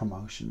next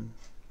promotion,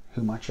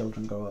 who my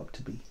children grow up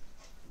to be.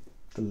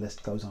 The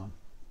list goes on.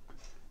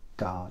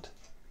 Guard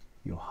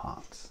your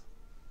hearts.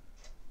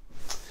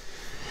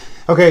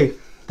 Okay,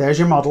 there's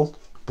your model.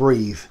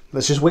 Breathe.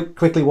 Let's just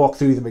quickly walk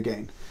through them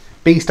again.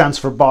 B stands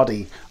for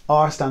body.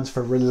 R stands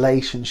for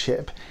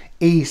relationship.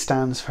 E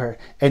stands for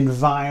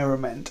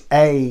environment.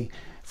 A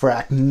for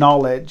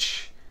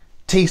acknowledge.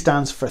 T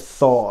stands for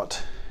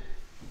thought.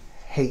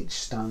 H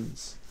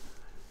stands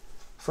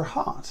for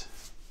heart.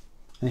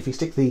 And if you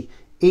stick the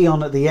E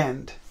on at the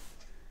end,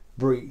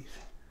 breathe.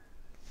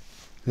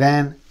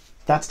 Then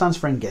that stands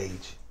for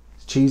engage.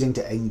 It's choosing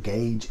to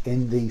engage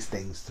in these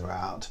things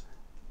throughout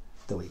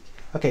the week.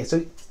 Okay,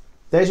 so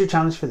there's your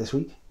challenge for this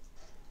week.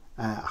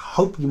 I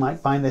hope you might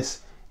find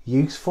this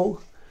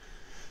useful.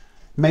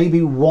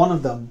 Maybe one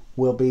of them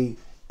will be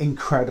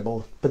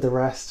incredible. But the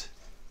rest,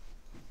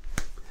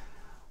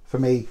 for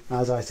me,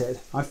 as I said,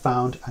 I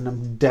found, and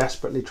I'm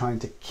desperately trying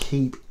to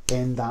keep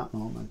in that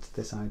moment,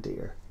 this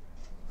idea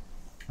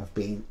of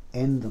being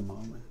in the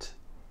moment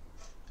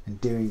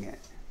and doing it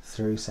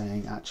through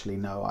saying, actually,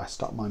 no, I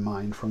stopped my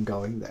mind from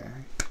going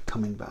there,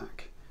 coming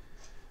back.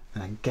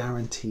 And I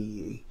guarantee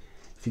you,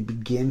 if you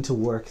begin to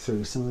work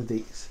through some of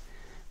these,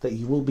 that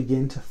you will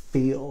begin to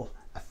feel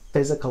a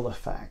physical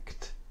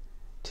effect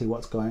to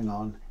what's going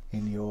on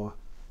in your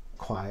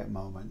quiet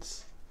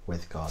moments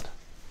with God.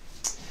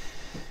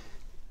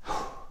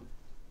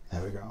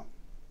 There we go.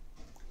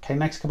 Okay,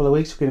 next couple of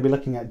weeks we're going to be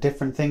looking at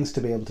different things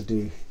to be able to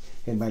do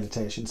in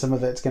meditation. Some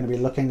of it's going to be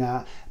looking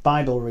at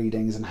Bible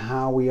readings and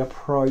how we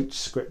approach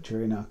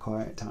scripture in our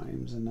quiet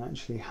times, and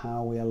actually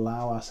how we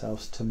allow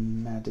ourselves to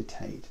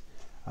meditate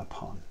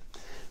upon.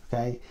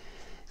 Okay,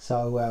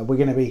 so we're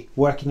going to be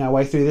working our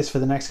way through this for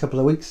the next couple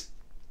of weeks.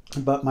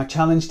 But my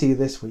challenge to you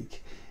this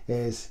week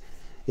is,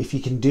 if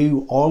you can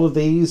do all of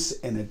these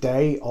in a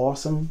day,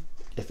 awesome.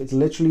 If it's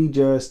literally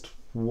just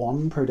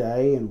one per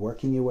day and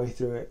working your way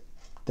through it,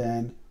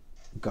 then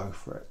go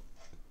for it.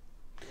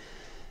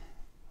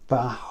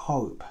 But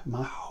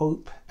my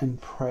hope and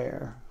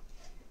prayer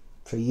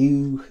for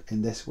you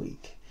in this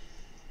week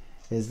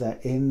is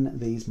that in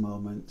these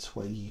moments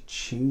where you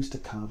choose to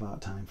carve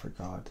out time for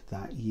God,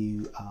 that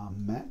you are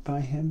met by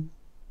Him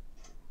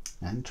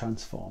and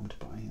transformed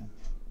by Him.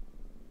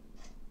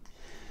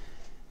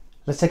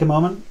 Let's take a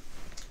moment.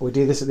 We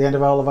do this at the end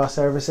of all of our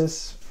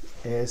services.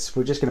 Is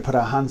we're just going to put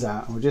our hands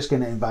out and we're just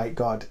going to invite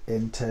God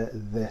into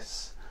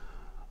this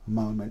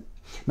moment.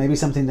 Maybe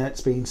something that's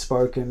been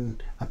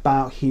spoken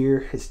about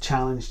here has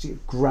challenged you,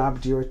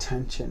 grabbed your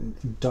attention.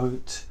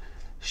 Don't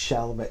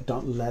shelve it,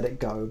 don't let it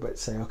go, but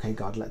say, okay,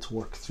 God, let's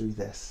work through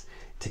this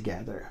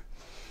together.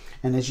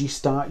 And as you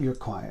start your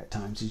quiet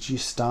times, as you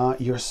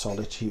start your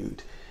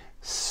solitude,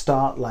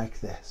 start like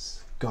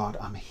this. God,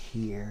 I'm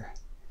here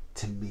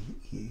to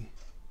meet you.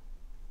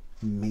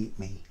 Meet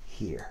me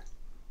here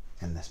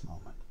in this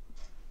moment.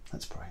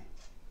 Let's pray.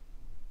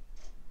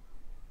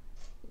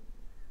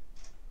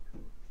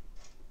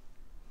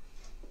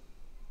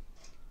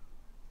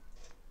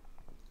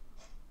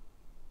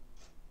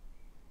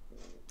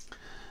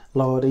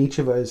 Lord, each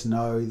of us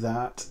know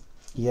that,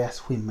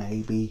 yes, we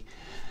may be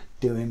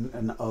doing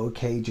an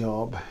okay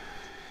job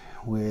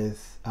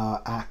with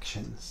our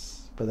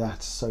actions, but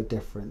that's so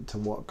different to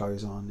what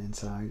goes on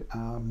inside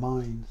our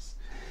minds.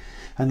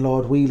 And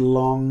Lord, we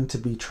long to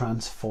be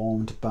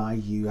transformed by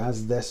you,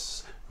 as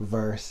this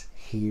verse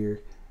here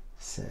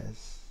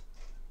says.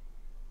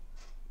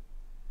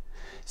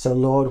 So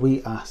Lord,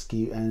 we ask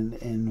you and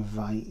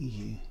invite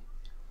you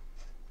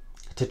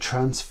to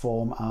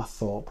transform our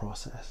thought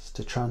process,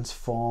 to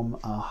transform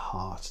our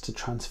hearts, to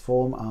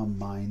transform our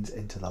minds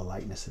into the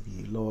likeness of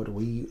you. Lord,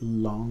 we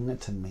long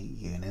to meet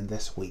you, and in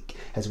this week,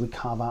 as we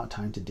carve out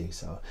time to do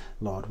so,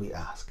 Lord, we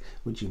ask,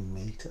 would you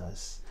meet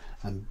us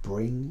and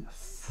bring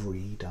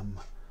freedom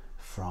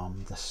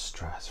from the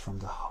stress, from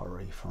the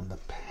hurry, from the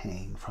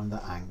pain, from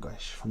the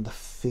anguish, from the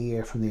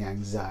fear, from the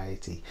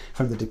anxiety,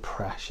 from the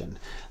depression.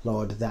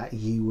 Lord, that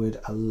you would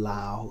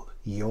allow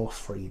your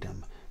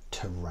freedom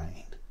to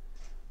reign.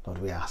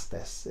 Lord, we ask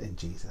this in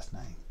Jesus'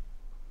 name.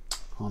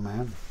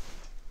 Amen.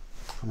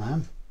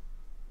 Amen.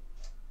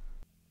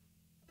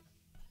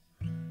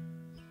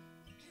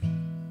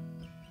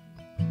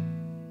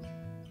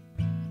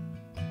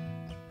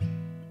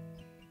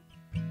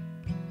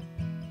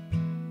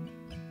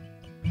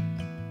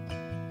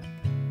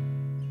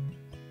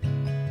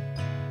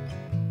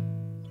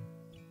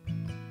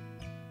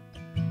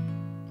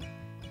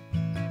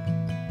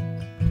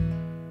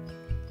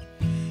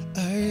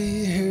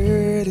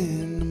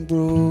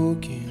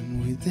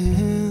 Broken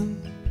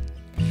within,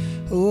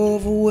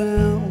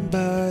 overwhelmed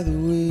by the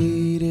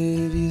weight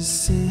of your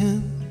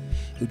sin.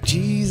 Oh,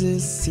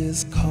 Jesus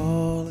is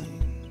calling.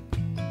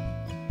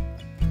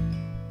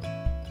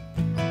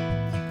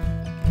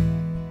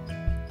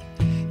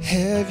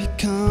 Have you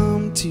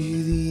come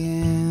to the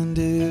end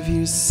of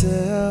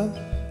yourself?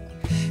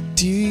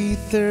 Do you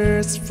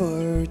thirst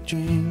for a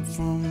drink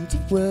from the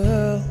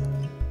well?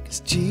 'Cause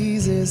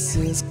Jesus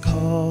is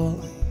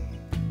calling.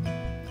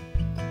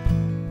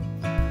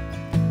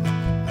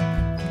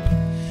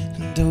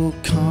 Oh,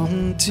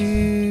 come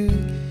to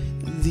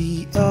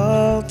the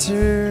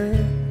altar.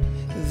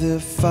 The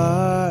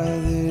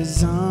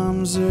Father's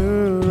arms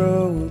are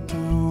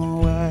open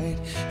wide.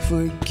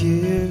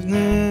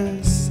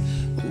 Forgiveness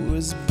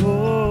was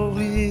bought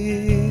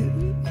with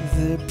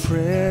the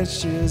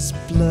precious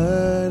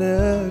blood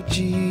of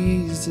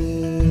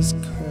Jesus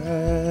Christ.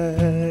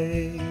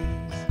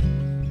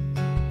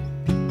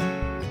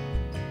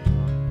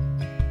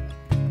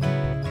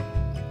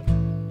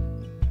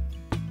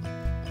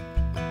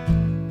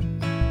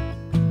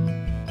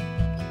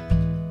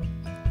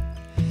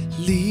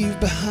 Leave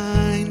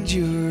behind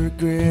your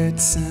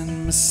regrets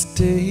and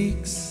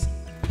mistakes.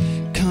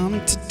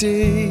 Come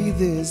today,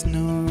 there's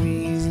no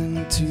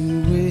reason to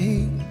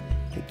wait.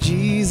 But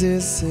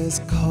Jesus is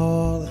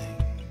calling.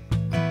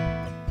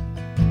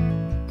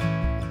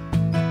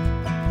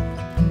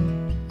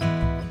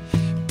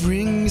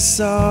 your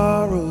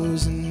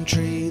sorrows and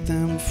trade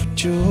them for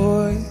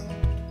joy.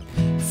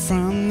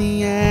 From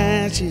the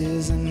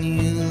ashes a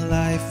new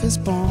life is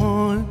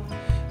born,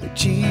 where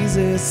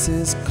Jesus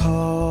is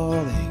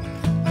calling.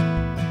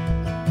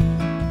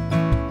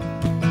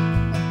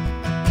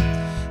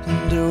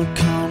 And oh,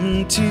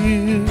 come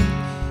to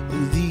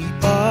the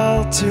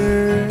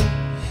altar,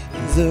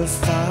 the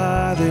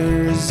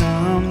Father's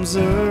arms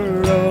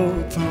are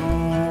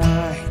open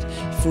wide.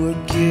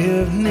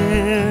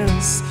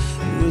 Forgiveness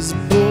was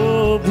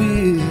bought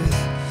with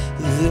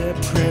the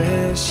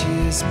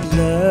precious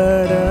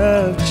blood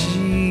of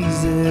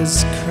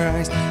Jesus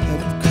Christ.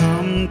 I've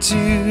come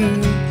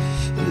to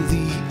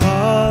the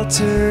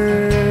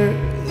altar,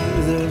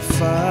 the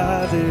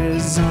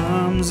Father's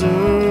arms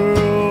are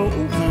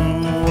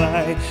open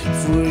wide.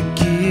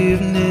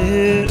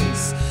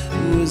 Forgiveness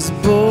was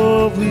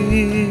bought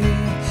with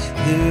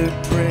the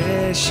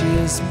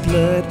precious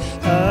blood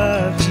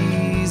of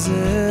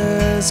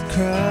Jesus Christ.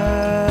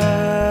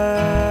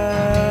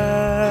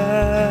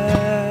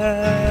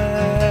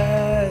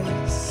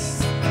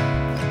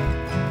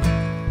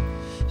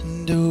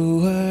 And oh,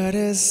 what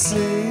a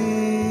Savior!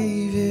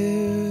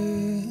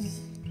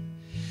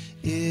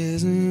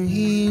 Isn't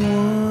He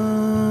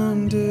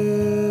wonderful?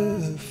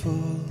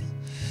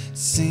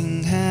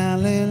 Sing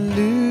hallelujah,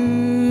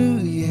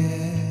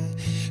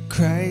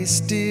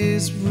 Christ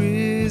is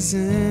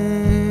risen.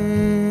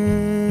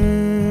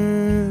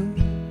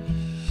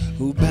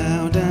 Oh,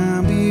 bow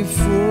down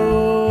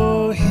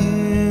before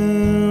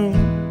Him,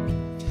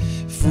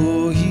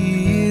 for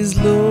He is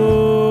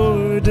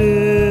Lord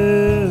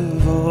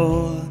of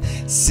all.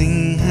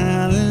 Sing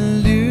hallelujah,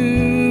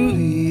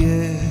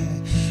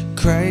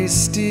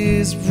 Christ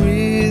is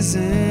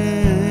risen.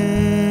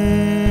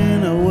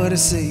 Oh, what a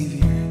Savior!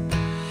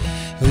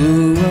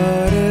 Oh,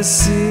 what a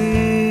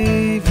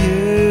Savior!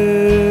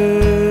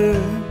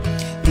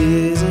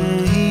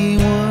 Isn't He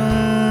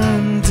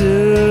wonderful?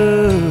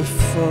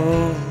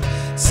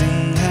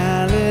 Sing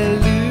hallelujah,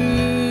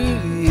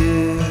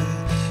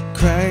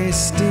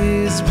 Christ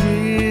is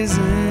risen.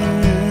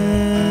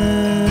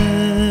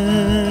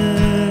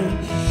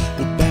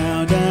 We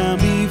bow down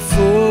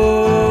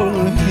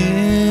before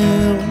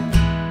Him,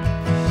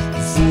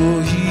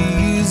 for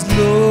He is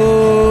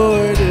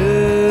Lord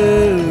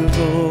of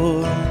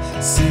all.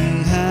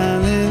 Sing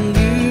hallelujah,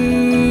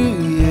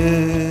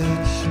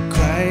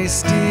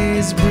 Christ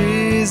is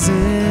risen.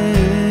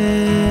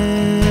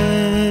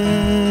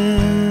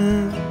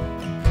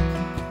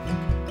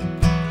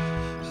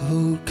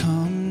 Oh,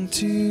 come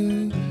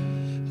to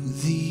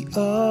the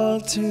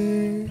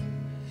altar,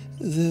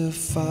 the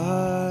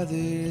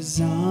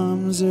Father's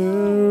arms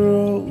are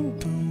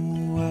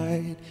open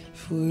wide.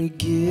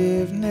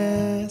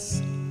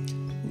 Forgiveness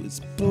was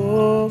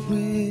bought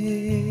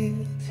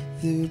with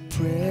the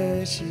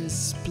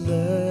precious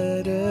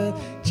blood of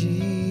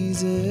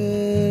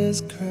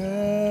Jesus Christ.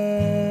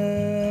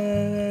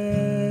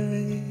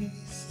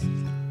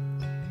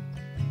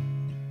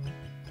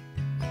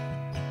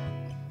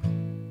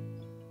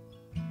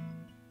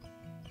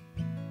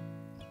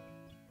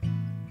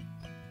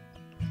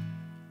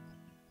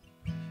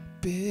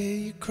 Bear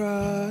your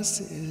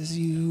cross as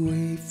you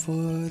wait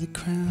for the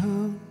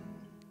crown.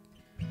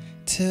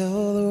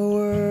 Tell the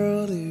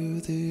world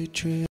of the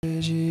treasure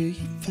you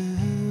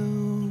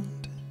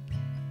found.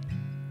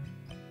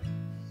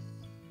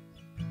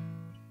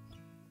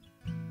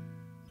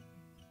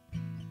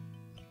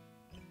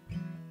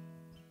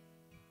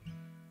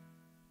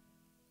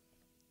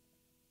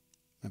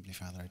 Heavenly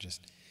Father, I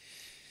just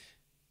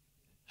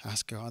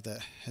ask God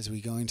that as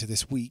we go into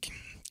this week,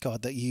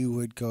 God, that you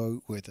would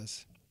go with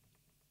us.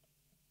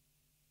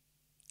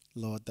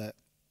 Lord, that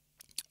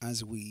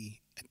as we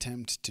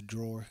attempt to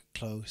draw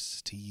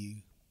close to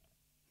you,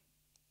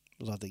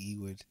 Lord, that you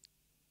would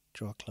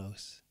draw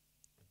close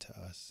to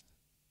us.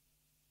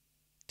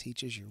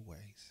 Teach us your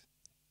ways.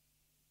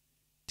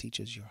 Teach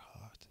us your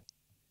heart.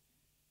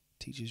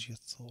 Teach us your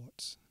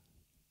thoughts,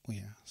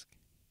 we ask,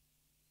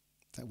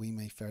 that we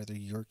may further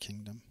your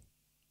kingdom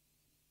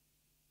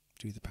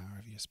through the power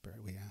of your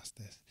Spirit. We ask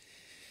this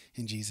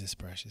in Jesus'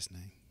 precious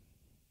name.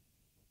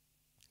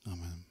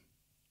 Amen.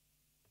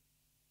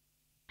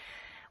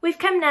 We've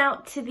come now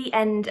to the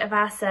end of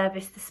our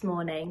service this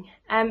morning.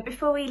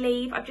 Before we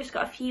leave, I've just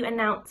got a few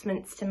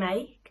announcements to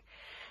make.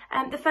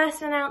 The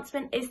first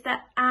announcement is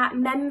that our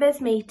members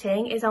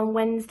meeting is on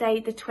Wednesday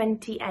the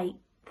 28th.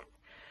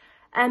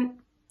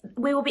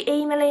 We will be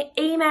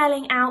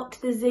emailing out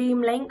the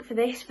Zoom link for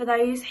this for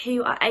those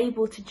who are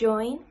able to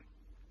join.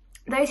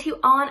 Those who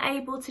aren't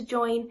able to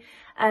join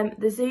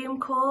the Zoom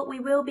call, we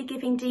will be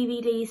giving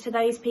DVDs to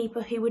those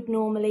people who would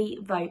normally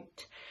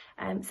vote.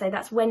 So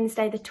that's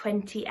Wednesday the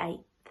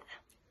 28th.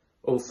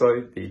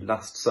 Also, the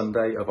last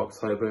Sunday of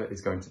October is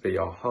going to be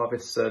our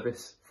harvest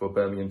service for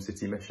Birmingham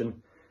City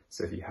Mission.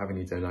 So if you have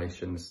any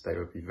donations, they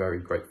would be very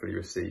gratefully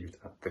received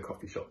at the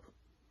coffee shop.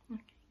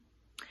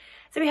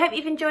 So we hope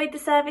you've enjoyed the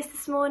service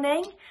this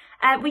morning.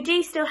 We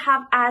do still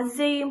have our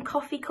Zoom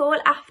coffee call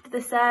after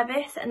the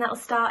service, and that'll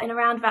start in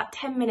around about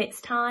 10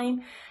 minutes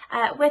time.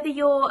 Whether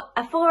you're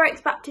a Four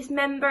Oaks Baptist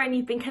member and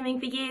you've been coming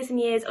for years and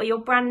years, or you're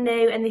brand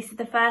new and this is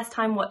the first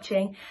time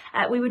watching,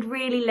 we would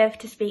really love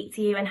to speak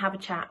to you and have a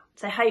chat.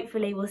 So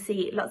hopefully we'll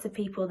see lots of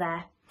people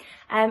there.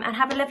 And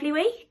have a lovely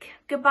week.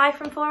 Goodbye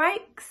from Four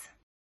Oaks.